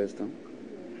man's wisdom.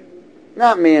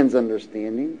 Not man's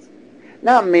understandings.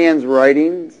 Not man's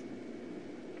writings.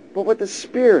 But what the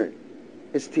Spirit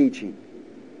is teaching.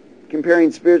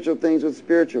 Comparing spiritual things with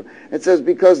spiritual. It says,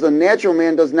 because the natural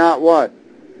man does not what?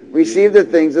 Receive the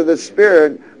things of the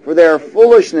Spirit, for they are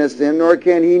foolishness to him, nor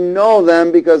can he know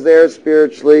them because they are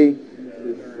spiritually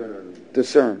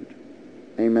discerned.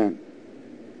 Amen.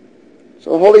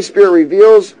 So the Holy Spirit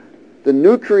reveals the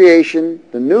new creation,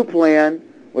 the new plan,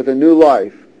 with a new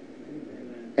life.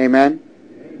 Amen?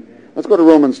 Let's go to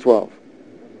Romans 12.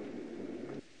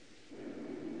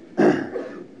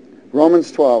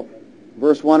 Romans 12,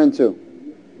 verse 1 and 2.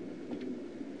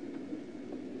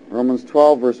 Romans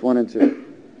 12, verse 1 and 2.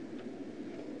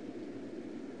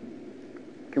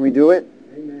 Can we do it?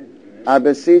 Amen. I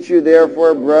beseech you,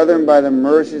 therefore, brethren, by the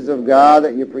mercies of God,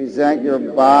 that you present your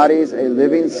bodies a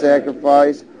living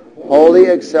sacrifice, wholly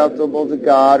acceptable to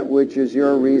God, which is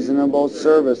your reasonable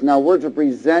service. Now, we're to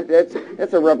present,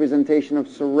 that's a representation of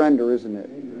surrender, isn't it?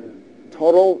 Amen.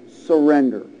 Total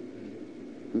surrender.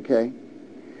 Okay?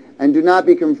 And do not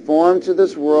be conformed to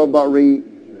this world, but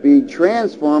be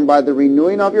transformed by the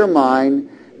renewing of your mind,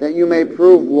 that you may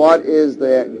prove what is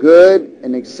the good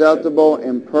and acceptable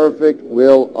and perfect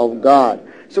will of God.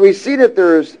 So we see that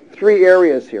there's three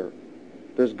areas here.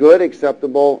 There's good,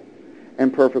 acceptable,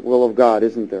 and perfect will of God,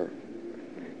 isn't there?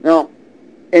 Now,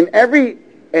 in every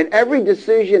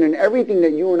decision and everything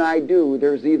that you and I do,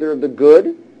 there's either the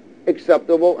good,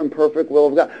 acceptable, and perfect will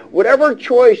of God. Whatever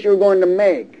choice you're going to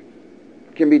make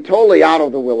can be totally out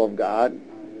of the will of God,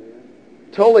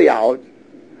 totally out,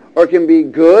 or it can be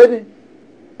good,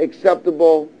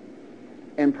 acceptable,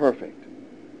 and perfect.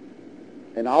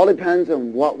 It all depends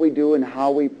on what we do and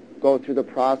how we go through the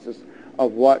process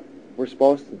of what we're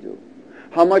supposed to do.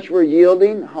 How much we're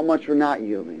yielding, how much we're not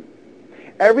yielding.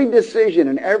 Every decision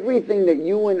and everything that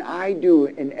you and I do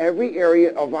in every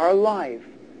area of our life,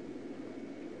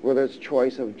 whether it's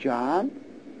choice of job,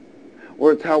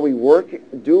 whether it's how we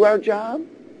do our job,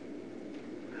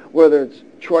 whether it's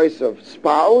choice of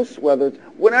spouse, whether it's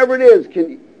whatever it is,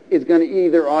 is going to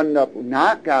either end up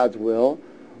not God's will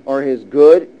or his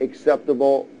good,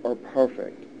 acceptable, or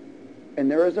perfect. And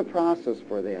there is a process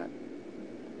for that.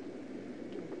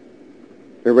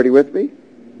 Everybody with me?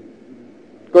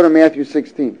 Go to Matthew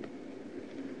 16.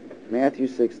 Matthew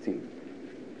 16.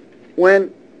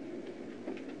 When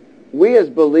we as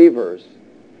believers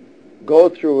go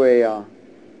through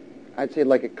I'd say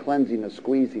like a cleansing, a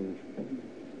squeezing.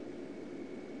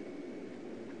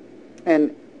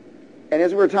 And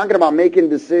as we're talking about making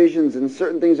decisions and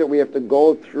certain things that we have to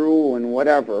go through and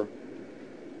whatever,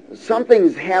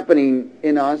 something's happening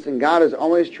in us, and God is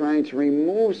always trying to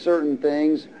remove certain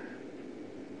things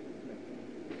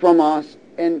from us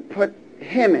and put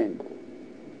Him in.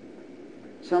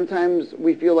 Sometimes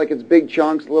we feel like it's big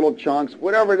chunks, little chunks,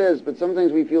 whatever it is, but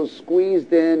sometimes we feel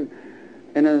squeezed in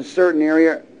a certain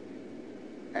area,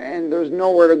 and there's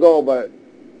nowhere to go but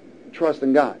trust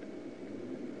in God.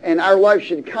 And our life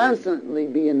should constantly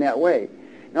be in that way.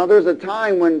 Now, there's a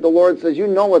time when the Lord says, you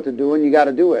know what to do, and you got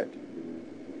to do it.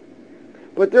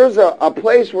 But there's a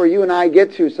place where you and I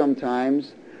get to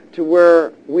sometimes to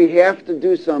where we have to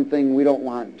do something we don't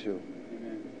want to.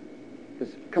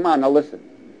 Come on, now listen.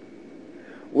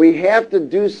 We have to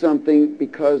do something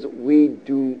because we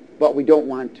do, but we don't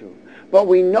want to. But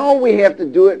we know we have to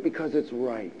do it because it's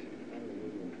right.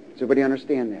 Does everybody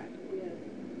understand that?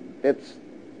 That's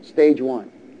stage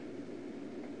one.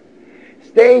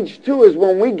 Stage two is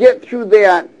when we get through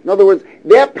that. In other words,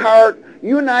 that part,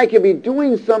 you and I could be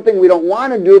doing something we don't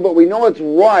want to do, but we know it's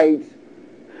right.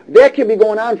 That could be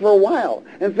going on for a while.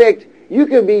 In fact, you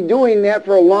could be doing that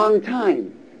for a long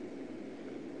time.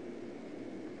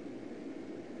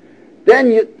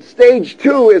 Then stage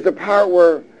two is the part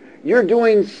where you're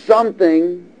doing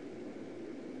something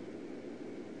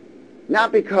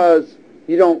not because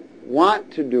you don't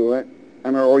want to do it,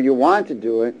 or you want to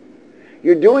do it.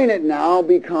 You're doing it now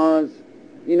because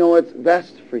you know it's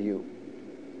best for you.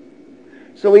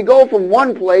 So we go from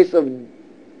one place of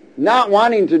not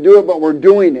wanting to do it, but we're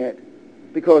doing it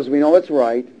because we know it's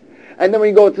right. And then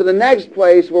we go to the next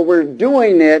place where we're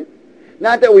doing it,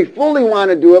 not that we fully want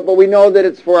to do it, but we know that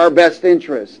it's for our best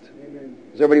interest. Amen.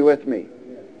 Is everybody with me?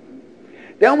 Yeah.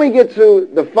 Then we get to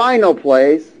the final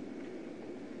place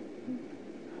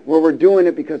where we're doing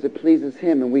it because it pleases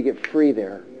Him and we get free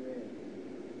there.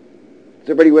 Is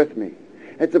everybody with me?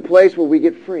 It's a place where we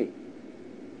get free.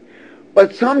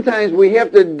 But sometimes we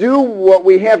have to do what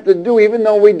we have to do even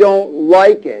though we don't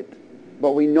like it,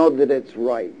 but we know that it's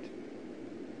right.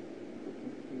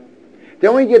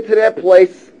 Then we get to that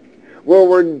place where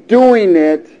we're doing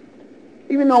it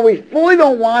even though we fully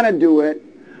don't want to do it,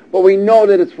 but we know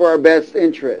that it's for our best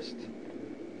interest.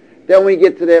 Then we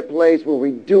get to that place where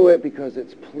we do it because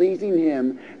it's pleasing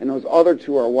Him, and those other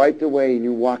two are wiped away and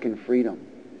you walk in freedom.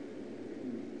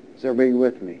 Is everybody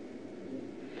with me?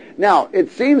 Now,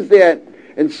 it seems that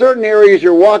in certain areas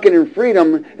you're walking in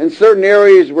freedom, in certain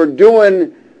areas we're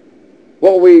doing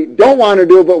what we don't want to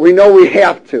do, but we know we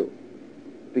have to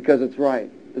because it's right.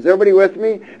 Is everybody with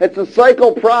me? It's a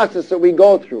cycle process that we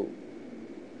go through.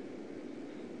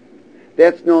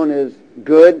 That's known as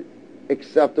good,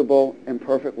 acceptable, and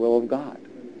perfect will of God.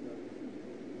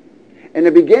 In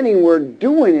the beginning, we're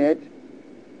doing it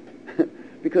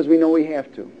because we know we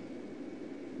have to.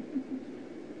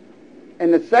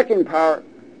 And the second part,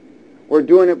 we're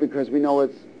doing it because we know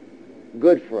it's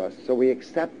good for us, so we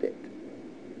accept it.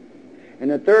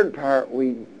 And the third part,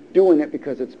 we're doing it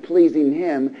because it's pleasing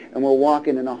Him, and we're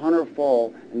walking in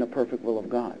 100-fold in the perfect will of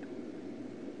God.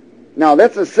 Now,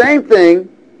 that's the same thing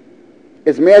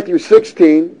as Matthew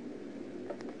 16.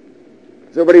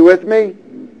 Is everybody with me?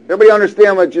 Everybody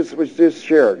understand what was just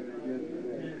shared?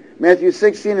 Matthew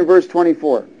 16 and verse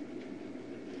 24.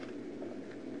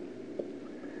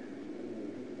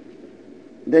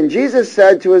 Then Jesus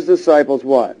said to His disciples,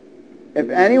 what? If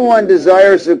anyone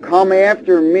desires to come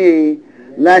after me,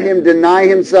 let him deny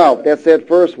himself. That's that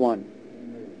first one.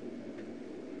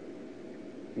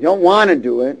 You don't want to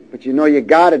do it, but you know you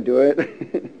got to do it.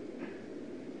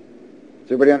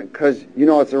 Because you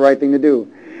know it's the right thing to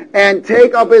do. And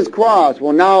take up his cross.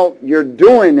 Well, now you're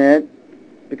doing it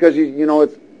because you know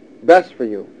it's best for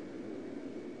you.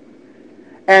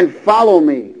 And follow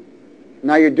me.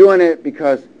 Now you're doing it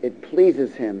because it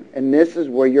pleases Him. And this is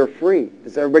where you're free.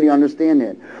 Does everybody understand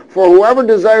that? For whoever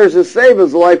desires to save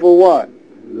his life will what?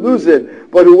 Lose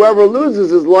it. But whoever loses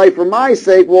his life for my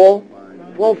sake will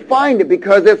find it.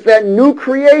 Because it's that new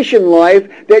creation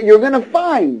life that you're going to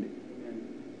find.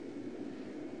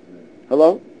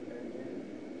 Hello?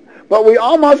 But we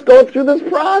all must go through this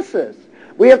process.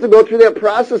 We have to go through that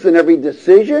process in every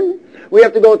decision. We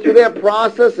have to go through that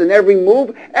process in every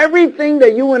move. Everything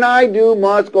that you and I do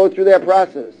must go through that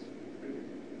process.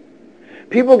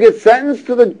 People get sentenced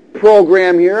to the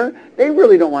program here. They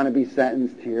really don't want to be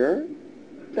sentenced here.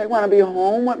 They want to be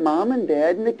home with mom and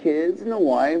dad and the kids and the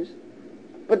wives.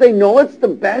 But they know it's the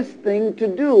best thing to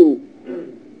do.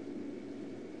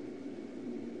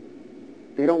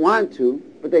 They don't want to,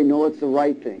 but they know it's the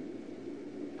right thing.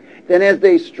 Then as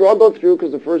they struggle through,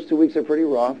 because the first 2 weeks are pretty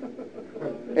rough,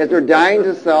 as they're dying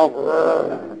to self,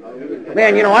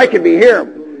 man, I could be here.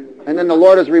 And then the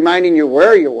Lord is reminding you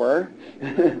where you were.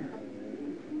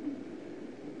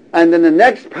 And then the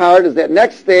next part is that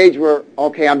next stage where,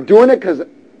 okay, I'm doing it because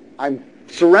I'm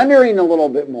surrendering a little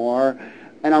bit more,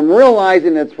 and I'm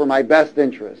realizing it's for my best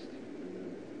interest.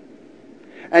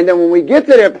 And then when we get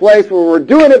to that place where we're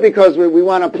doing it because we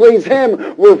want to please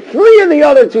Him, we're free of the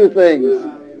other two things.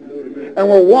 And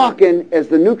we're walking as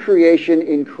the new creation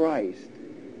in Christ.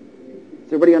 Does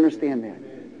everybody understand that?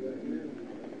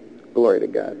 Glory to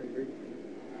God.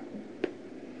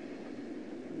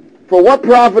 For what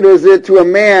profit is it to a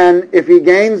man if he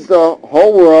gains the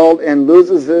whole world and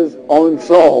loses his own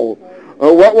soul?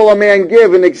 Or what will a man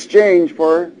give in exchange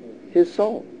for his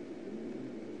soul?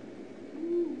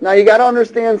 Now you got to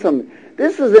understand something.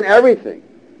 This isn't everything.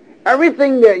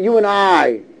 Everything that you and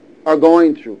I are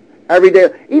going through every day,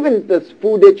 even the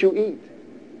food that you eat.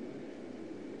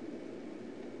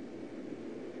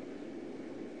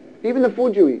 Even the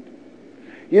food you eat.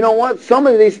 You know what? Some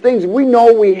of these things we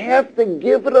know we have to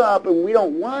give it up and we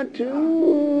don't want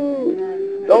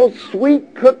to. Those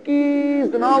sweet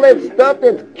cookies and all that stuff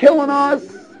that's killing us.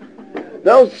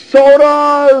 Those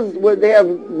sodas, where they have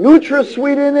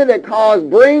NutraSweet in it that cause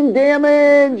brain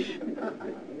damage.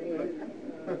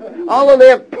 All of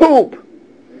that poop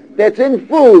that's in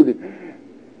food.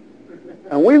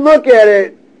 And we look at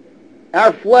it,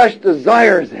 our flesh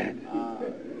desires it.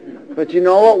 But you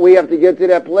know what? We have to get to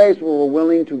that place where we're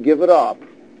willing to give it up.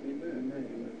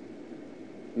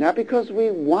 Not because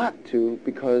we want to,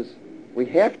 because we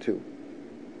have to.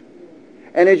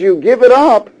 And as you give it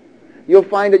up, you'll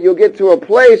find that you'll get to a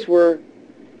place where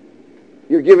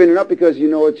you're giving it up because you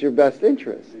know it's your best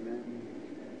interest.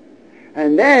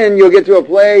 And then you'll get to a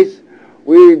place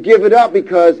where you give it up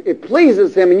because it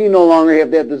pleases Him and you no longer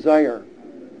have that desire.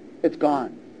 It's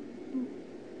gone.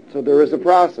 So there is a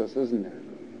process, isn't there?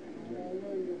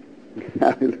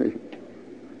 Hallelujah.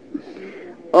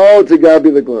 Oh, to God be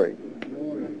the glory.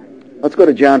 Let's go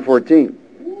to John 14.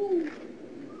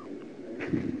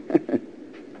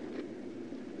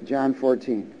 John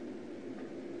 14.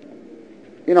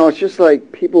 It's just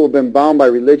like people who have been bound by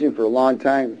religion for a long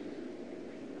time.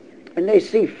 And they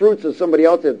see fruits of somebody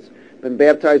else that's been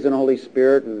baptized in the Holy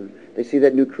Spirit, and they see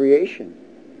that new creation.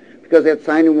 Because that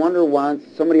sign and wonder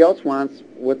somebody else wants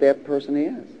what that person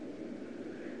has.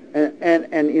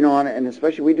 And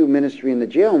especially we do ministry in the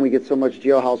jail, and we get so much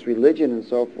jailhouse religion and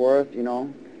so forth,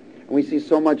 and we see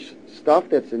so much stuff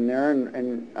that's in there,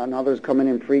 and others come in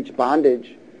and preach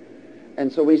bondage,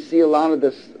 and so we see a lot of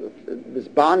this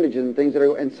bondage and things that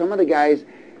are, and some of the guys,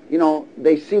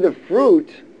 they see the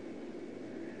fruit,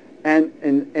 and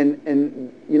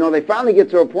they finally get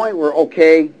to a point where,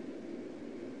 okay,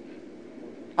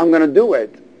 I'm going to do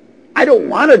it. I don't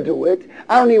want to do it.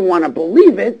 I don't even want to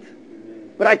believe it.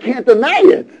 But I can't deny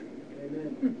it.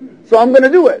 So I'm going to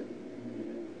do it.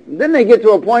 And then they get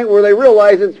to a point where they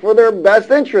realize it's for their best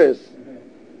interest.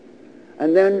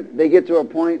 And then they get to a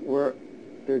point where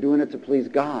they're doing it to please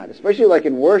God. Especially like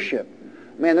in worship.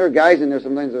 Man, there are guys in there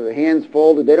sometimes with their hands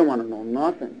folded. They don't want to know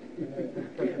nothing.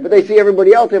 But they see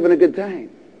everybody else having a good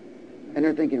time. And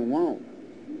they're thinking, wow,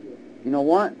 you know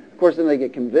what? Of course, then they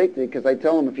get convicted because I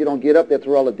tell them if you don't get up, that's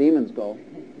where all the demons go.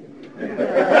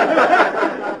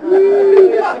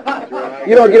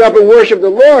 You don't get up and worship the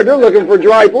Lord. They're looking for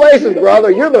dry places,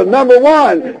 brother. You're the number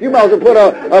one. You might as well put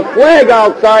a flag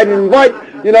outside and invite,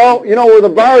 where the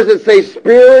bars that say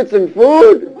spirits and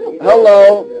food.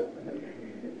 Hello.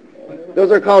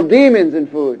 Those are called demons in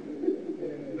food.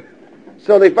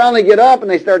 So they finally get up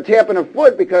and they start tapping a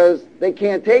foot because they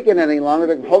can't take it any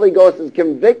longer. The Holy Ghost is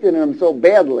convicting them so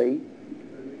badly,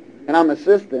 and I'm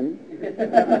assisting.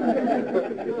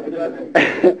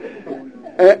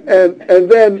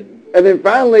 and then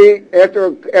finally,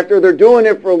 after they're doing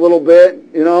it for a little bit,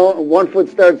 one foot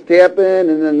starts tapping,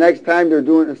 and the next time they're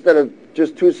doing, instead of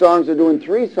just 2 songs, they're doing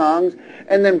 3 songs,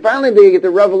 and then finally they get the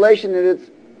revelation that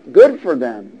it's good for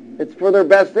them. It's for their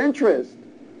best interest.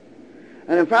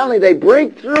 And then finally they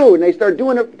break through and they start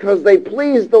doing it because they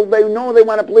know they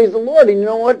want to please the Lord. And you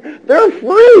know what? They're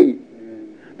free.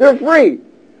 They're free.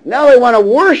 Now they want to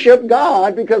worship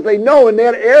God because they know in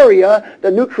that area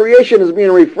the new creation is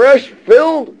being refreshed,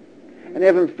 filled, and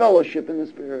having fellowship in the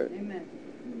Spirit. Amen.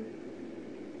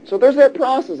 So there's that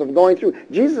process of going through.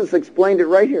 Jesus explained it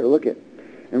right here. Look at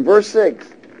in verse 6.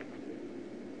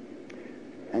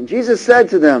 And Jesus said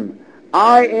to them,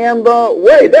 I am the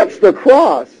way. That's the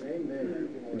cross. Amen.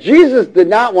 Jesus did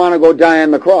not want to go die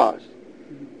on the cross.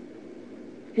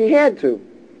 He had to.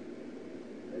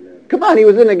 Come on, he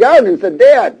was in the garden and said,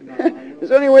 Dad, is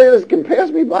there any way this can pass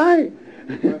me by?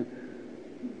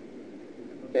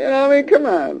 Come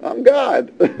on, I'm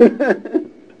God.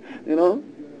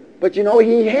 But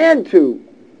he had to.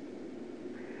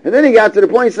 And then he got to the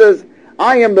point, he says,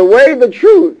 I am the way, the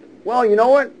truth. Well, you know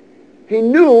what? He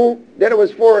knew that it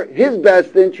was for his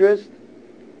best interest.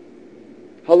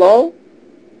 Hello?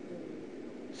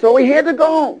 So he had to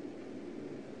go.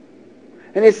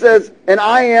 And he says, and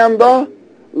I am the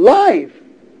life.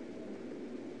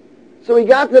 So he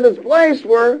got to this place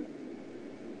where,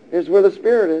 here's where the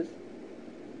Spirit is.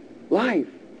 Life.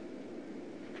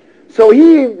 So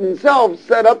he himself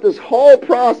set up this whole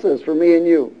process for me and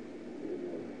you.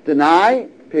 Deny,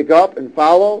 pick up, and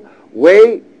follow.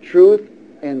 Way, truth,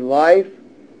 and life.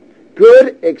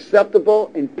 Good,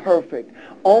 acceptable, and perfect.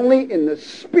 Only in the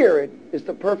Spirit is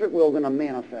the perfect will going to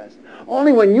manifest.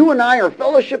 Only when you and I are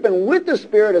fellowshipping with the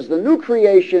Spirit as the new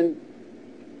creation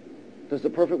does the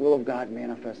perfect will of God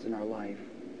manifest in our life.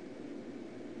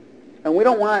 And we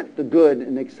don't want the good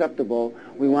and acceptable.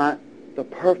 We want the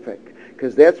perfect,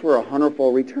 because that's where a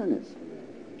hundredfold return is.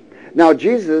 Now,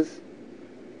 Jesus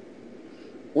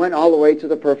went all the way to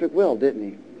the perfect will, didn't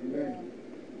he? Amen.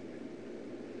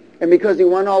 And because he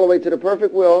went all the way to the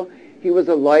perfect will, he was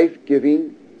a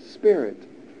life-giving Spirit.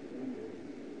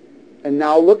 And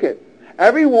now look at,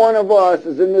 every one of us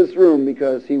is in this room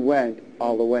because he went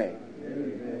all the way.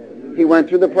 Amen. He went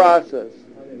through the process.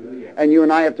 And you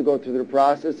and I have to go through the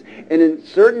process. And in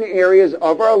certain areas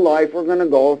of our life, we're going to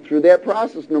go through that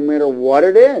process no matter what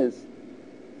it is.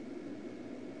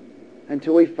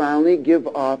 Until we finally give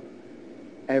up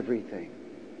everything.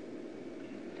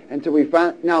 Until we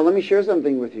find. Now, let me share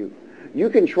something with you. You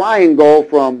can try and go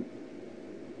from,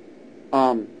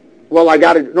 I'm going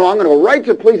to go right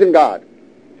to pleasing God.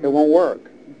 It won't work.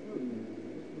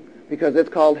 Because it's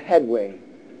called headway.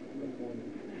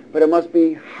 But it must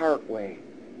be heart way.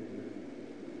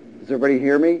 Does everybody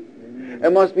hear me?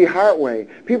 It must be heart way.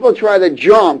 People try to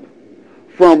jump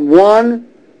from 1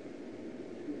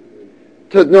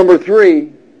 to number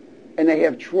 3, and they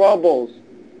have troubles.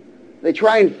 They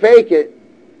try and fake it,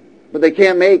 but they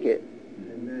can't make it.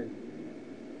 Amen.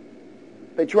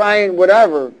 They try and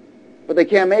whatever, but they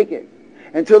can't make it.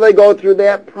 Until they go through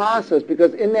that process,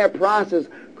 because in that process,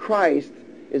 Christ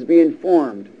is being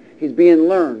formed. He's being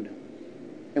learned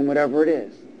in whatever it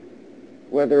is.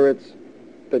 Whether it's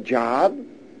the job,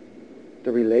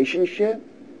 the relationship,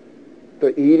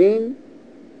 the eating,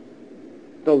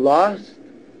 the lust,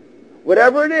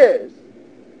 whatever it is,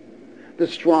 the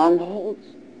strongholds,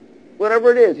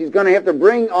 whatever it is, he's going to have to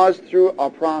bring us through a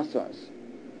process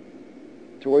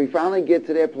to where we finally get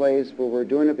to that place where we're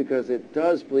doing it because it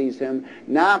does please him,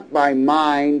 not by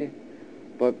mind,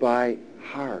 but by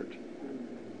heart.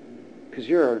 Because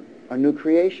you're a new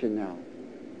creation now,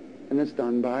 and it's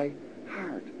done by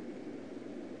heart.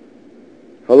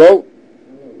 Hello?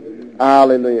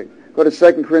 Hallelujah. Go to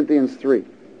 2 Corinthians 3.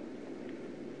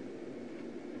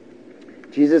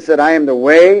 Jesus said, I am the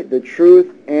way, the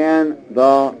truth, and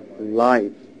the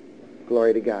life.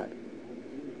 Glory to God.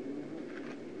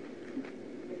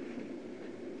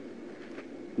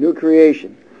 New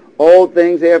creation. Old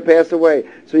things, they have passed away.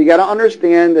 So you got to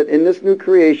understand that in this new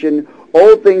creation,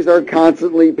 old things are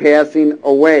constantly passing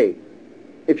away,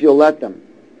 if you'll let them.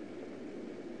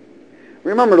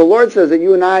 Remember, the Lord says that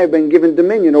you and I have been given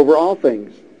dominion over all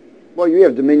things. Well, you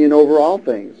have dominion over all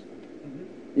things.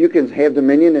 You can have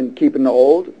dominion in keeping the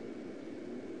old,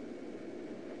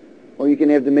 or you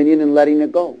can have dominion in letting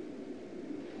it go.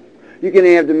 You can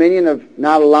have dominion of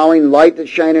not allowing light to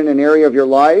shine in an area of your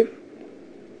life,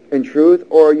 in truth,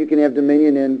 or you can have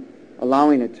dominion in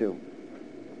allowing it to.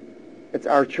 It's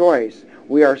our choice.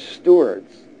 We are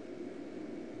stewards.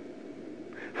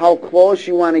 How close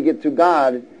you want to get to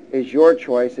God is your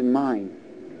choice and mine.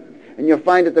 And you'll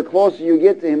find that the closer you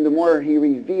get to him, the more he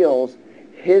reveals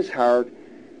his heart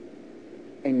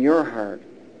and your heart.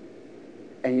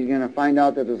 And you're going to find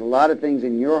out that there's a lot of things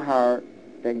in your heart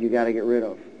that you got to get rid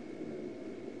of.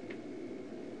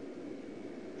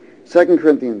 2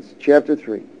 Corinthians chapter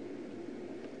 3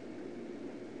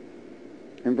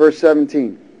 and verse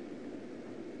 17.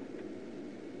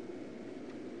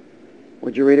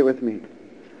 Would you read it with me?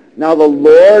 Now the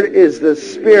Lord is the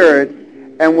Spirit,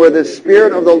 and where the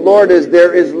Spirit of the Lord is,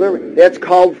 there is liberty. That's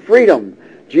called freedom.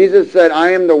 Jesus said,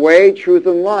 I am the way, truth,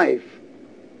 and life.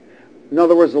 In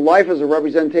other words, the life is a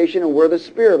representation of where the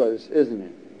Spirit is, isn't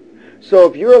it? So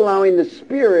if you're allowing the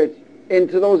Spirit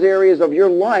into those areas of your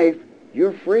life,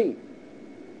 you're free.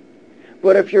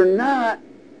 But if you're not,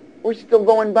 we're still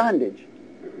going bondage.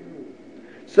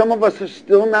 some of us are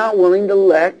still not willing to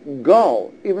let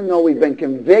go. Even though we've been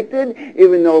convicted,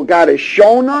 even though God has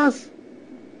shown us,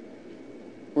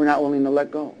 we're not willing to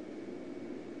let go.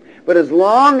 But as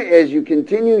long as you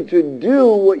continue to do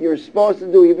what you're supposed to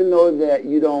do, even though that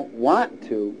you don't want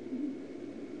to,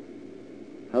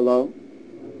 hello?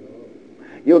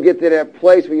 You'll get to that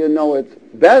place where you'll know it's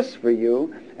best for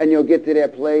you, and you'll get to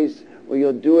that place where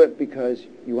you'll do it because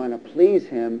you want to please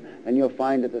Him, and you'll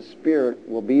find that the Spirit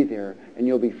will be there, and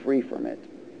you'll be free from it.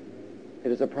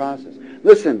 It is a process.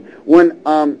 Listen, when,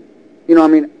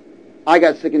 I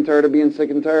got sick and tired of being sick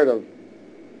and tired of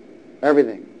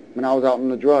everything when I was out on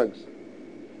the drugs.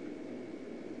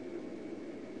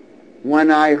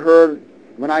 When I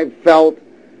felt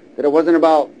that it wasn't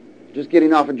about just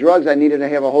getting off of drugs, I needed to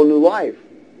have a whole new life.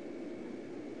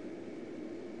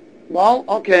 Well,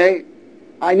 okay,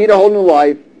 I need a whole new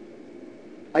life.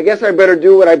 I guess I better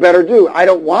do what I better do. I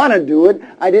don't want to do it.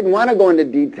 I didn't want to go into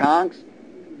detox.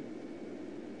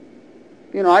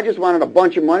 I just wanted a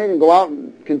bunch of money and go out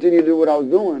and continue to do what I was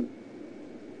doing.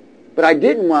 But I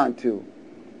didn't want to.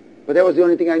 But that was the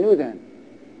only thing I knew then.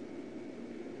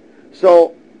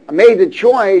 So I made the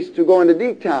choice to go into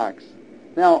detox.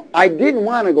 Now, I didn't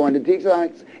want to go into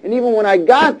detox, and even when I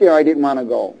got there, I didn't want to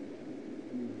go.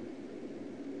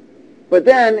 But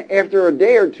then, after a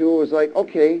day or two, it was like,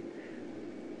 okay,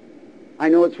 I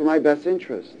know it's for my best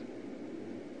interest.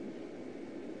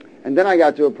 And then I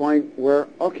got to a point where,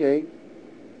 okay,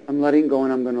 I'm letting go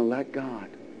and I'm going to let God.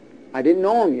 I didn't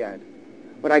know Him yet,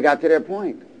 but I got to that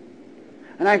point.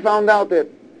 And I found out that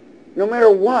no matter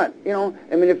what,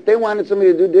 if they wanted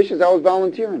somebody to do dishes, I was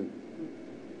volunteering.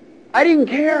 I didn't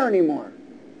care anymore.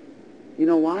 You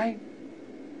know why?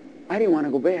 I didn't want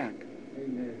to go back.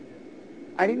 Amen.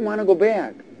 I didn't want to go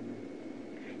back.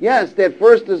 Yes, that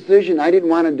first decision, I didn't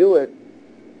want to do it.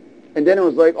 And then it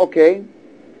was like, okay,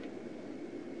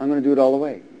 I'm going to do it all the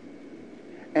way.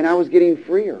 And I was getting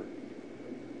freer.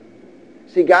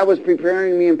 See, God was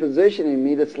preparing me and positioning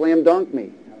me to slam dunk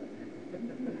me.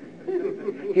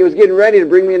 He was getting ready to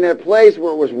bring me in that place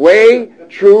where it was way,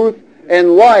 truth,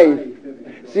 and life.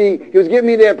 See, He was getting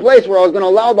me to that place where I was going to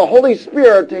allow the Holy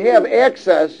Spirit to have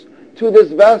access to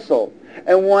this vessel.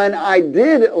 And when I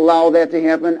did allow that to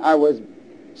happen, I was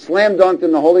slam dunked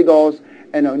in the Holy Ghost,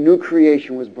 and a new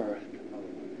creation was birthed.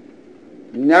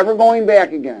 Never going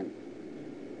back again.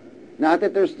 Not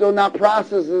that there's still not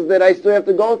processes that I still have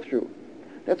to go through.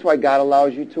 That's why God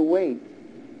allows you to wait.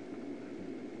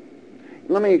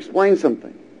 Let me explain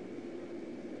something.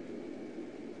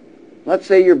 Let's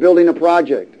say you're building a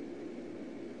project.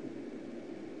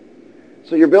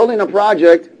 So you're building a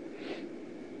project,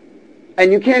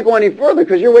 and you can't go any further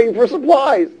because you're waiting for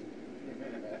supplies.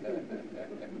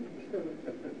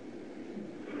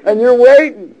 And you're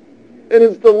waiting, and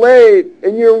it's delayed,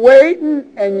 and you're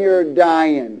waiting, and you're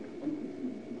dying.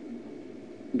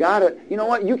 You know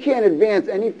what? You can't advance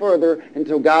any further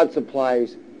until God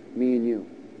supplies me and you.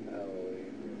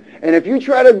 And if you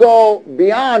try to go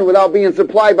beyond without being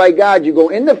supplied by God, you go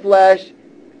in the flesh,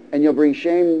 and you'll bring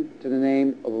shame to the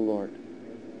name of the Lord.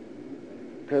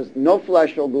 Because no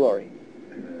flesh shall glory.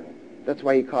 That's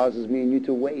why He causes me and you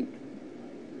to wait.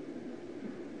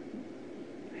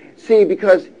 See,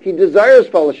 because He desires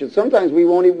fellowship. Sometimes we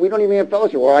don't even have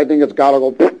fellowship. Well, I think it's God.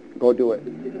 I'll go do it.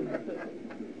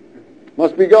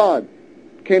 Must be God.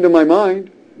 Came to my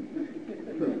mind.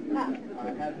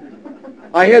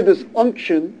 I had this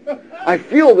unction. I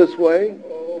feel this way.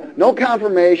 No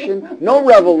confirmation, no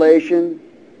revelation,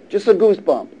 just a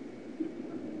goosebump.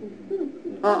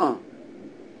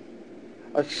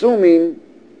 Assuming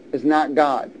is not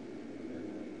God.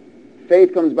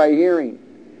 Faith comes by hearing.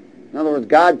 In other words,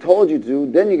 God told you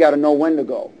to, then you got to know when to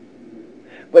go.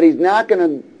 But He's not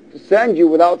going to send you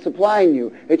without supplying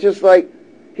you. It's just like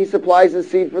He supplies the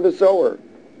seed for the sower.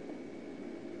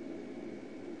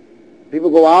 People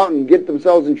go out and get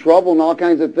themselves in trouble and all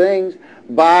kinds of things,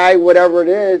 buy whatever it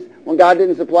is, when God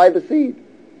didn't supply the seed.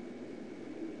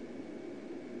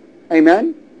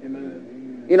 Amen?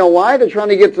 Amen. You know why? They're trying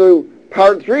to get to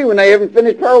part 3 when they haven't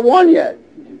finished part 1 yet.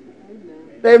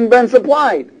 They haven't been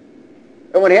supplied.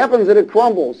 And what happens is it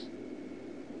crumbles.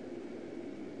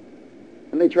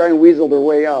 And they try and weasel their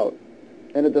way out.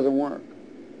 And it doesn't work.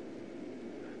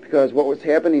 Because what was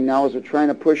happening now is they're trying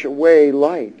to push away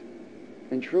light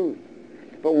and truth.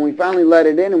 But when we finally let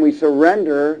it in and we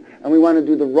surrender and we want to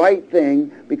do the right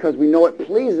thing because we know it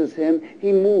pleases Him,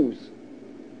 He moves.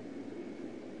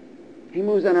 He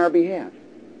moves on our behalf.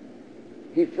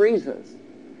 He frees us.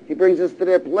 He brings us to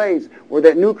that place where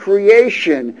that new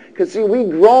creation, because see, we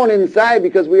groan inside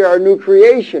because we are a new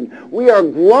creation. We are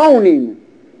groaning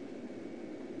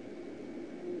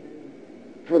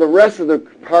for the rest of the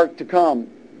part to come.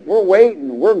 We're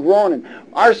waiting. We're groaning.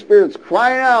 Our spirit's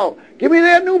crying out, give me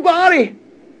that new body.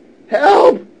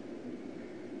 Help.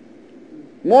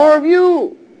 More of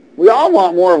you. We all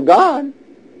want more of God.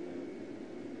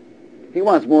 He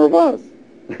wants more of us.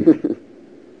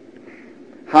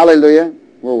 Hallelujah.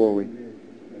 Where were we?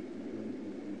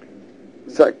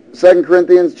 2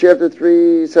 Corinthians chapter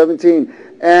 3:17.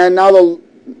 And now the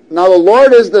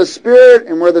Lord is the Spirit,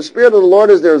 and where the Spirit of the Lord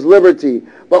is, there is liberty.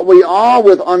 But we all,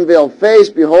 with unveiled face,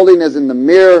 beholding as in the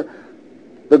mirror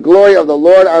the glory of the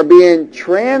Lord, are being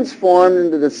transformed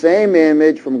into the same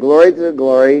image from glory to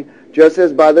glory, just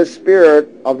as by the Spirit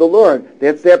of the Lord.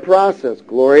 That's that process,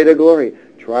 glory to glory,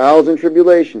 trials and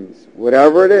tribulations,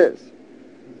 whatever it is.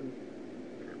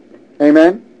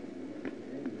 Amen?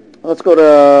 Let's go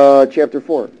to chapter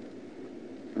 4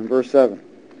 and verse 7.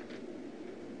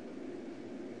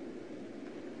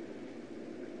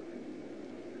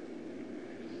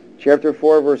 Chapter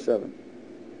 4, verse 7.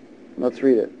 Let's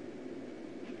read it.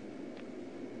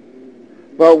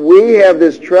 But we have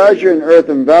this treasure in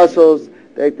earthen vessels,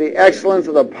 that the excellence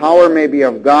of the power may be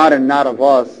of God and not of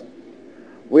us.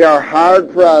 We are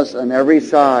hard pressed on every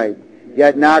side,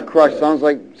 yet not crushed. Sounds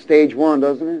like stage 1,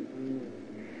 doesn't it?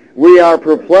 We are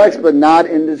perplexed, but not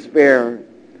in despair.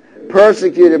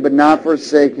 Persecuted, but not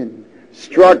forsaken.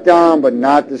 Struck down, but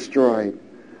not destroyed.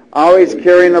 Always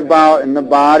carrying about in the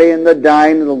body and the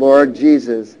dying of the Lord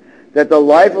Jesus, that the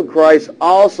life of Christ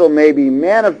also may be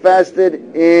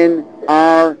manifested in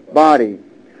our body.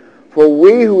 For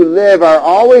we who live are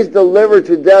always delivered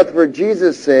to death for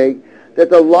Jesus' sake, that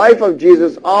the life of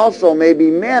Jesus also may be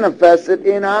manifested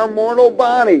in our mortal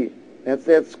body. That's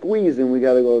that squeezing we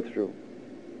got to go through.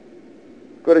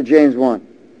 Go to James 1.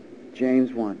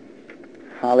 James 1.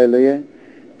 Hallelujah.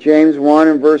 James 1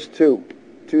 and verse 2.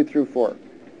 2 through 4.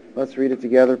 Let's read it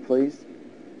together, please.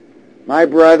 My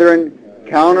brethren,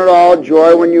 count it all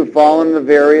joy when you fall into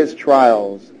various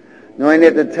trials, knowing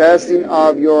that the testing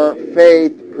of your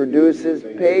faith produces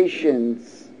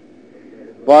patience.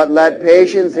 But let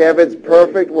patience have its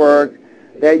perfect work,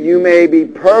 that you may be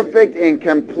perfect and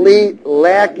complete,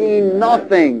 lacking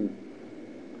nothing.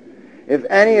 If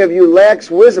any of you lacks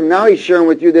wisdom, now he's sharing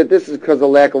with you that this is because of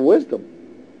lack of wisdom.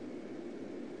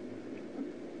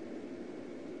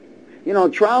 You know,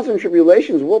 trials and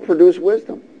tribulations will produce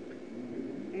wisdom.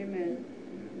 Amen.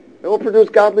 It will produce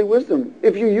godly wisdom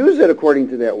if you use it according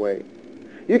to that way.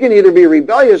 You can either be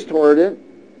rebellious toward it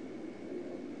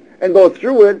and go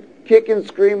through it, kicking,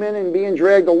 screaming, and being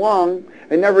dragged along,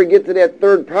 and never get to that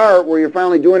third part where you're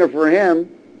finally doing it for Him.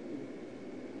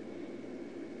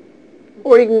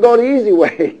 Or you can go the easy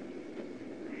way,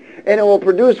 and it will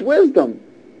produce wisdom.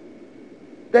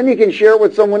 Then you can share it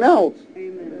with someone else.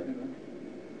 Amen.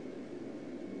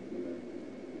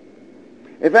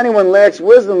 If anyone lacks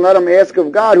wisdom, let him ask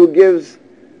of God, who gives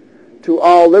to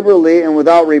all liberally and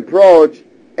without reproach,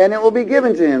 and it will be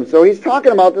given to him. So he's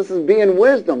talking about this as being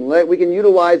wisdom. We can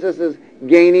utilize this as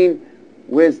gaining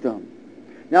wisdom.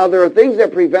 Now, there are things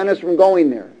that prevent us from going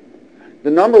there.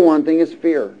 The number one thing is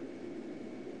fear.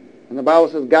 And the Bible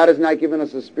says God has not given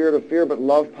us a spirit of fear, but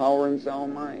love, power, and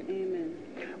sound mind. Amen.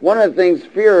 One of the things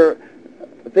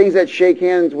things that shake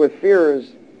hands with fear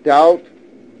is doubt,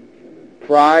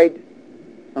 pride,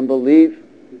 unbelief,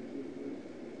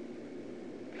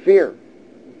 fear.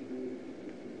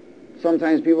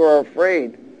 Sometimes people are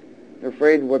afraid. They're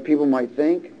afraid of what people might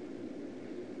think.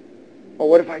 Oh,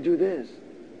 what if I do this?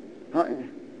 Huh?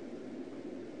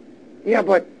 Yeah,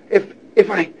 but if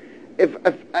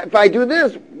I do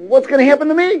this, what's going to happen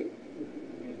to me?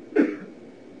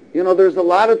 You know, there's a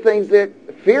lot of things that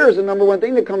fear is the number one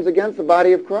thing that comes against the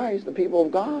body of Christ, the people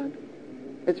of God.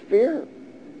 It's fear.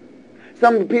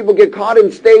 Some people get caught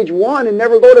in stage 1 and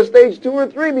never go to stage 2 or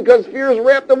 3 because fear has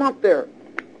wrapped them up there.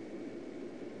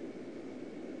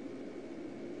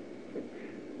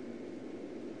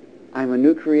 I'm a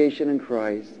new creation in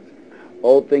Christ.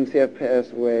 Old things have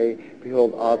passed away.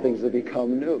 Behold, all things have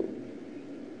become new.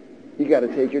 You got to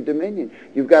take your dominion.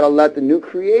 You've got to let the new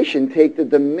creation take the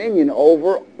dominion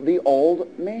over the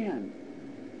old man.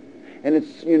 And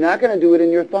you're not going to do it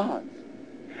in your thoughts.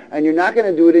 And you're not going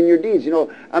to do it in your deeds. You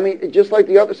know, I mean, just like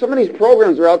some of these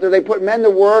programs are out there, they put men to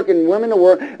work and women to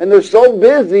work, and they're so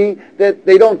busy that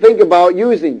they don't think about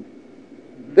using.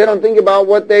 They don't think about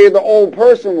what the old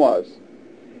person was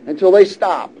until they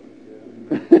stop.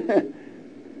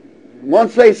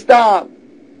 Once they stop,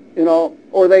 you know,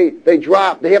 or they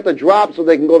drop, they have to drop so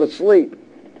they can go to sleep.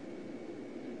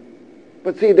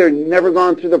 But see, they've never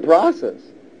gone through the process.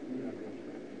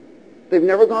 They've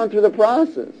never gone through the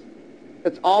process.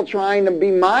 It's all trying to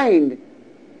be mind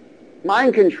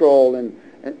control and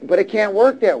But it can't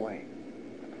work that way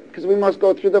because we must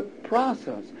go through the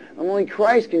process. And only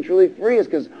Christ can truly free us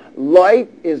because life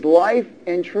is life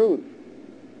and truth.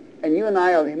 And you and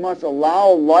I must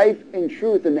allow life and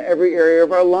truth in every area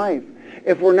of our life.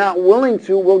 If we're not willing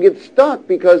to, we'll get stuck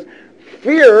because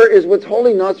fear is what's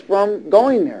holding us from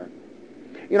going there.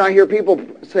 You know, I hear people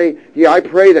say, yeah, I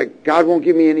pray that God won't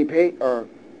give me any pain or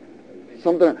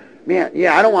something. Man,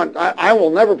 yeah, I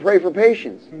will never pray for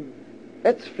patience.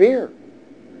 That's fear.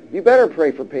 You better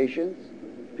pray for patience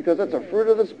because that's a fruit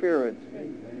of the Spirit.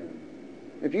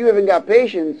 If you haven't got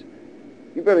patience,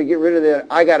 you better get rid of that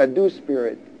I got to do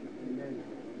spirit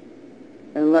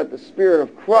and let the Spirit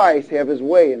of Christ have His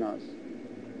way in us.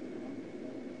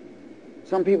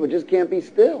 Some people just can't be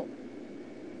still.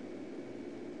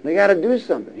 They got to do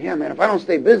something. Yeah, man, if I don't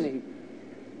stay busy,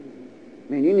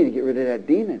 man, you need to get rid of that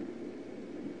demon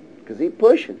because he's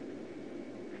pushing.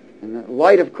 And the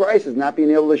light of Christ is not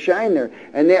being able to shine there.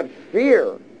 And that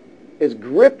fear is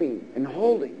gripping and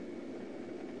holding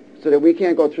so that we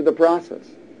can't go through the process.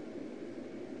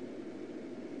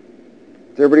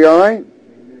 Is everybody all right?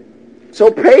 So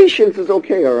patience is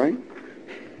okay, all right?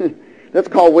 That's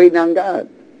called waiting on God.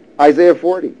 Isaiah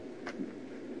 40.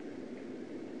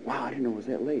 Wow, I didn't know it was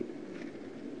that late.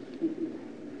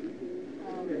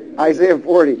 Isaiah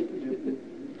 40.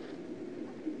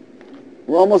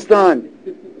 We're almost done.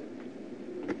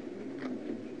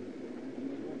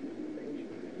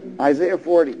 Isaiah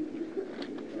 40.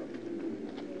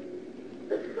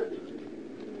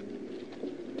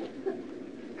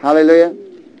 Hallelujah.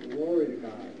 Glory to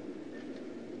God.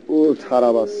 Ooh,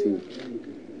 tarabasi.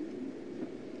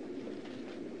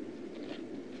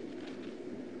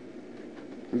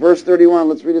 Verse 31,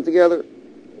 let's read it together.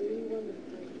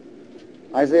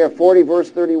 Isaiah 40, verse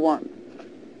 31.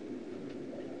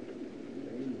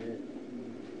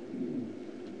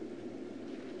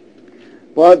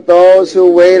 But those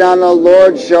who wait on the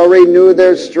Lord shall renew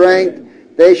their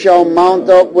strength. They shall mount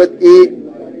up with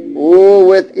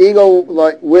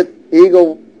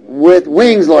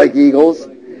wings like eagles,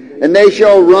 and they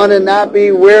shall run and not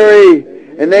be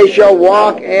weary, and they shall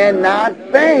walk and not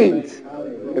faint.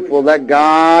 If we'll let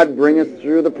God bring us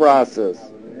through the process.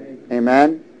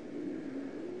 Amen.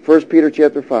 1 Peter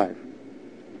chapter 5.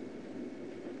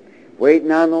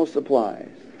 Waiting on those supplies.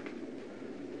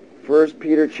 1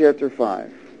 Peter chapter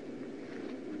 5.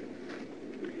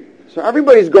 So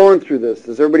everybody's going through this.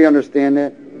 Does everybody understand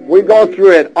that? We go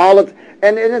through it all the time.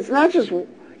 And it's not just,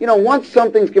 once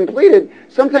something's completed,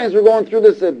 sometimes we're going through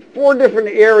this at 4 different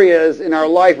areas in our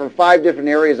life or 5 different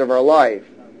areas of our life.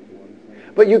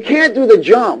 But you can't do the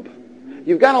jump.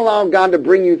 You've got to allow God to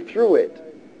bring you through it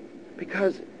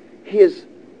because He is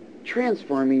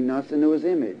transforming us into His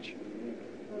image.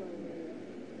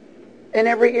 In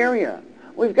every area.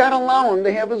 We've got to allow Him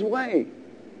to have His way.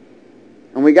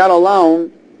 And we got to allow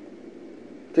Him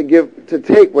to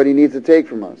take what He needs to take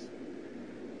from us.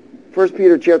 1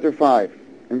 Peter chapter 5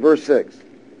 and verse 6.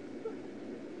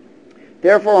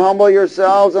 Therefore humble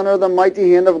yourselves under the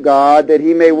mighty hand of God, that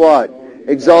He may what?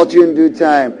 Exalt you in due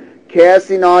time.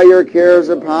 Casting all your cares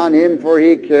upon Him, for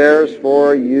He cares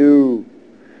for you.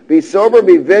 Be sober,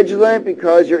 be vigilant,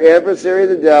 because your adversary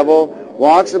the devil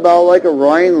walks about like a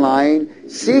roaring lion,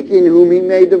 seeking whom he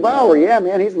may devour. Yeah,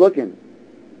 man, he's looking.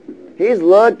 He's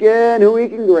looking who he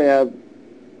can grab.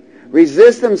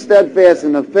 Resist him steadfast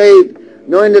in the faith,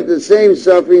 knowing that the same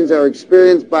sufferings are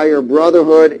experienced by your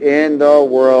brotherhood in the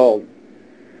world.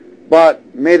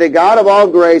 But may the God of all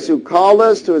grace, who called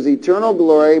us to His eternal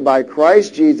glory by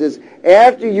Christ Jesus,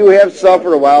 after you have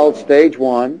suffered a while, stage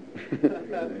 1,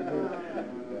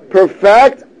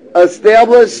 perfect,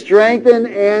 establish, strengthen,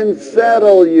 and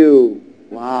settle you.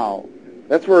 Wow.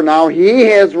 That's where now He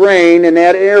has reign in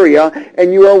that area,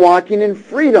 and you are walking in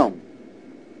freedom.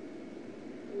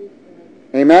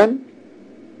 Amen?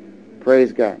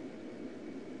 Praise God.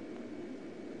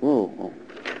 Whoa.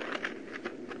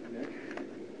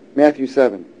 Matthew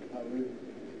 7.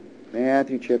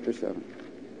 Matthew chapter 7.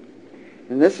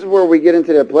 And this is where we get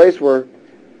into that place where,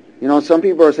 some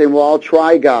people are saying, well, I'll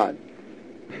try God.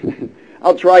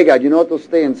 I'll try God. You know what? They'll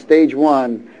stay in stage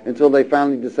 1 until they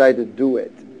finally decide to do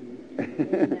it.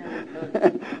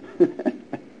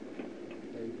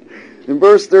 In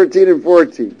verse 13 and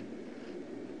 14.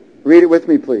 Read it with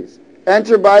me, please.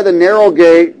 Enter by the narrow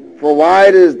gate, for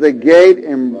wide is the gate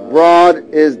and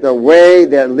broad is the way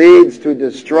that leads to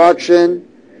destruction,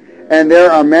 and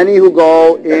there are many who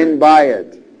go in by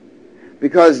it.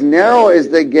 Because narrow is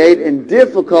the gate and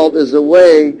difficult is the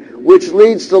way which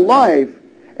leads to life,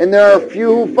 and there are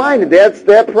few who find it. That's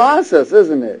that process,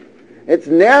 isn't it? It's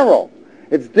narrow.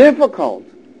 It's difficult.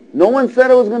 No one said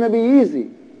it was going to be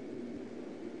easy.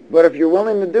 But if you're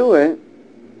willing to do it,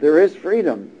 there is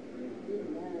freedom.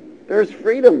 There's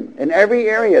freedom in every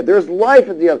area. There's life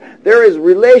at the other. There is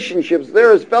relationships.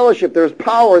 There is fellowship. There's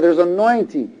power. There's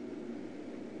anointing.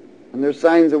 And there's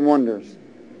signs and wonders.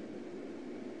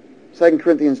 2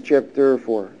 Corinthians chapter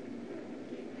 4.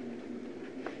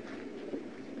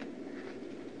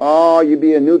 Oh, you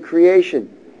be a new creation.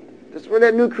 That's where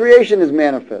that new creation is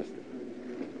manifested.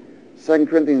 2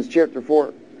 Corinthians chapter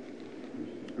 4.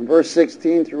 And verse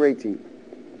 16 through 18.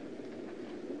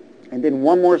 And then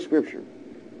one more scripture.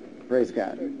 Praise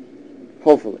God.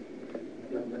 Hopefully.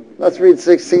 Let's read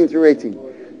 16 through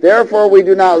 18. Therefore we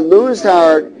do not lose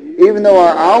heart, even though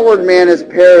our outward man is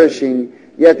perishing,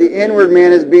 yet the inward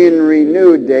man is being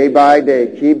renewed day by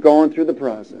day. Keep going through the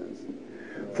process.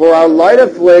 For our light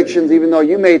afflictions, even though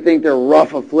you may think they're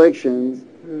rough afflictions,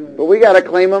 but we got to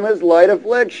claim them as light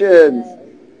afflictions.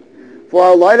 For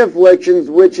our light afflictions,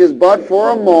 which is but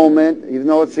for a moment, even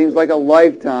though it seems like a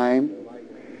lifetime,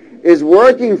 is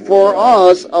working for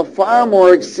us a far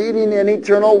more exceeding and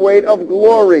eternal weight of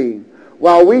glory,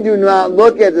 while we do not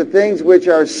look at the things which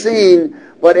are seen,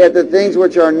 but at the things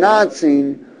which are not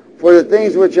seen. For the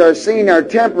things which are seen are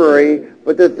temporary,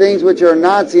 but the things which are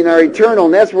not seen are eternal.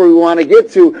 And that's where we want to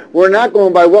get to. We're not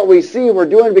going by what we see. We're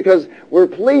doing it because we're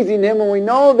pleasing Him, and we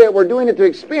know that we're doing it to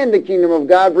expand the kingdom of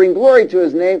God, bring glory to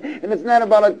His name. And it's not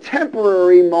about a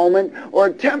temporary moment or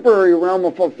a temporary realm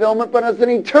of fulfillment, but it's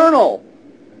an eternal.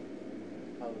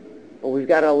 But we've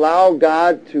got to allow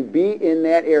God to be in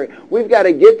that area. We've got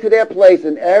to get to that place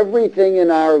in everything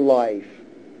in our life.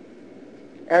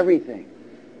 Everything.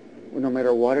 No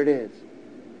matter what it is.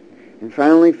 And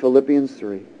finally, Philippians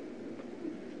 3.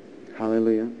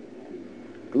 Hallelujah.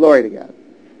 Glory to God.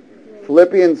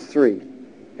 Philippians 3.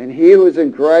 And he who is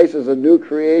in Christ is a new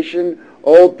creation.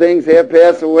 Old things have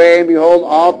passed away, and behold,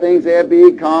 all things have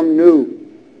become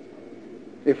new.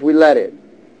 If we let it.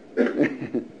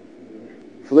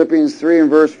 Philippians 3 and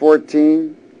verse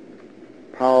 14.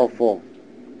 Powerful.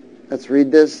 Let's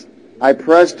read this. I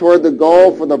press toward the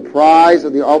goal for the prize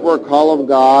of the upward call of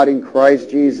God in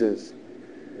Christ Jesus.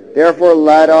 Therefore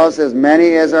let us, as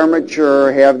many as are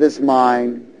mature, have this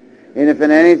mind, and if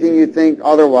in anything you think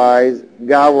otherwise,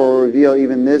 God will reveal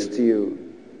even this to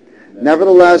you.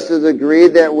 Nevertheless, to the degree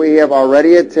that we have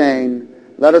already attained,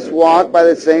 let us walk by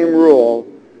the same rule,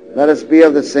 let us be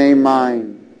of the same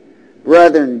mind.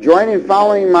 Brethren, join in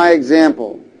following my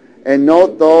example, and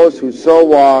note those who so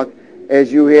walk as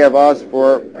you have us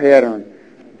for pattern.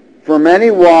 For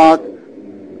many walk,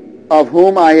 of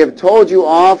whom I have told you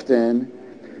often,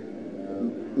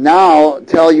 now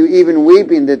tell you even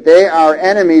weeping, that they are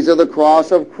enemies of the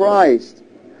cross of Christ,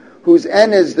 whose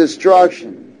end is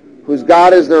destruction, whose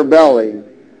God is their belly, and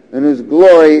whose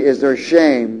glory is their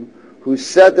shame, who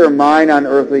set their mind on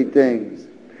earthly things.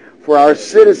 For our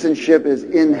citizenship is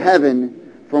in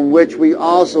heaven, from which we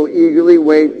also eagerly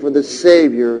wait for the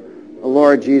Savior, the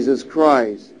Lord Jesus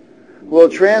Christ, who will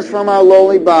transform our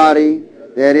lowly body,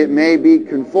 that it may be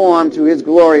conformed to His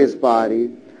glorious body,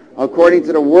 according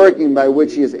to the working by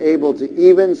which He is able to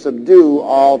even subdue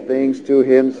all things to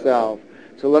Himself.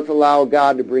 So let's allow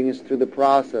God to bring us through the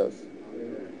process.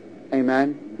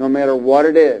 Amen? No matter what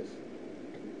it is.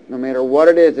 No matter what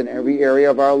it is in every area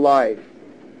of our life.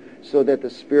 So that the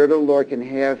Spirit of the Lord can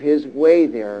have His way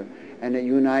there, and that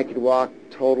you and I could walk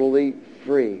totally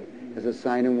free as a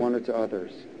sign and wonder to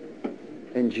others.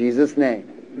 In Jesus' name.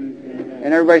 Amen.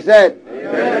 And everybody said,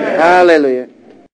 Amen. Hallelujah.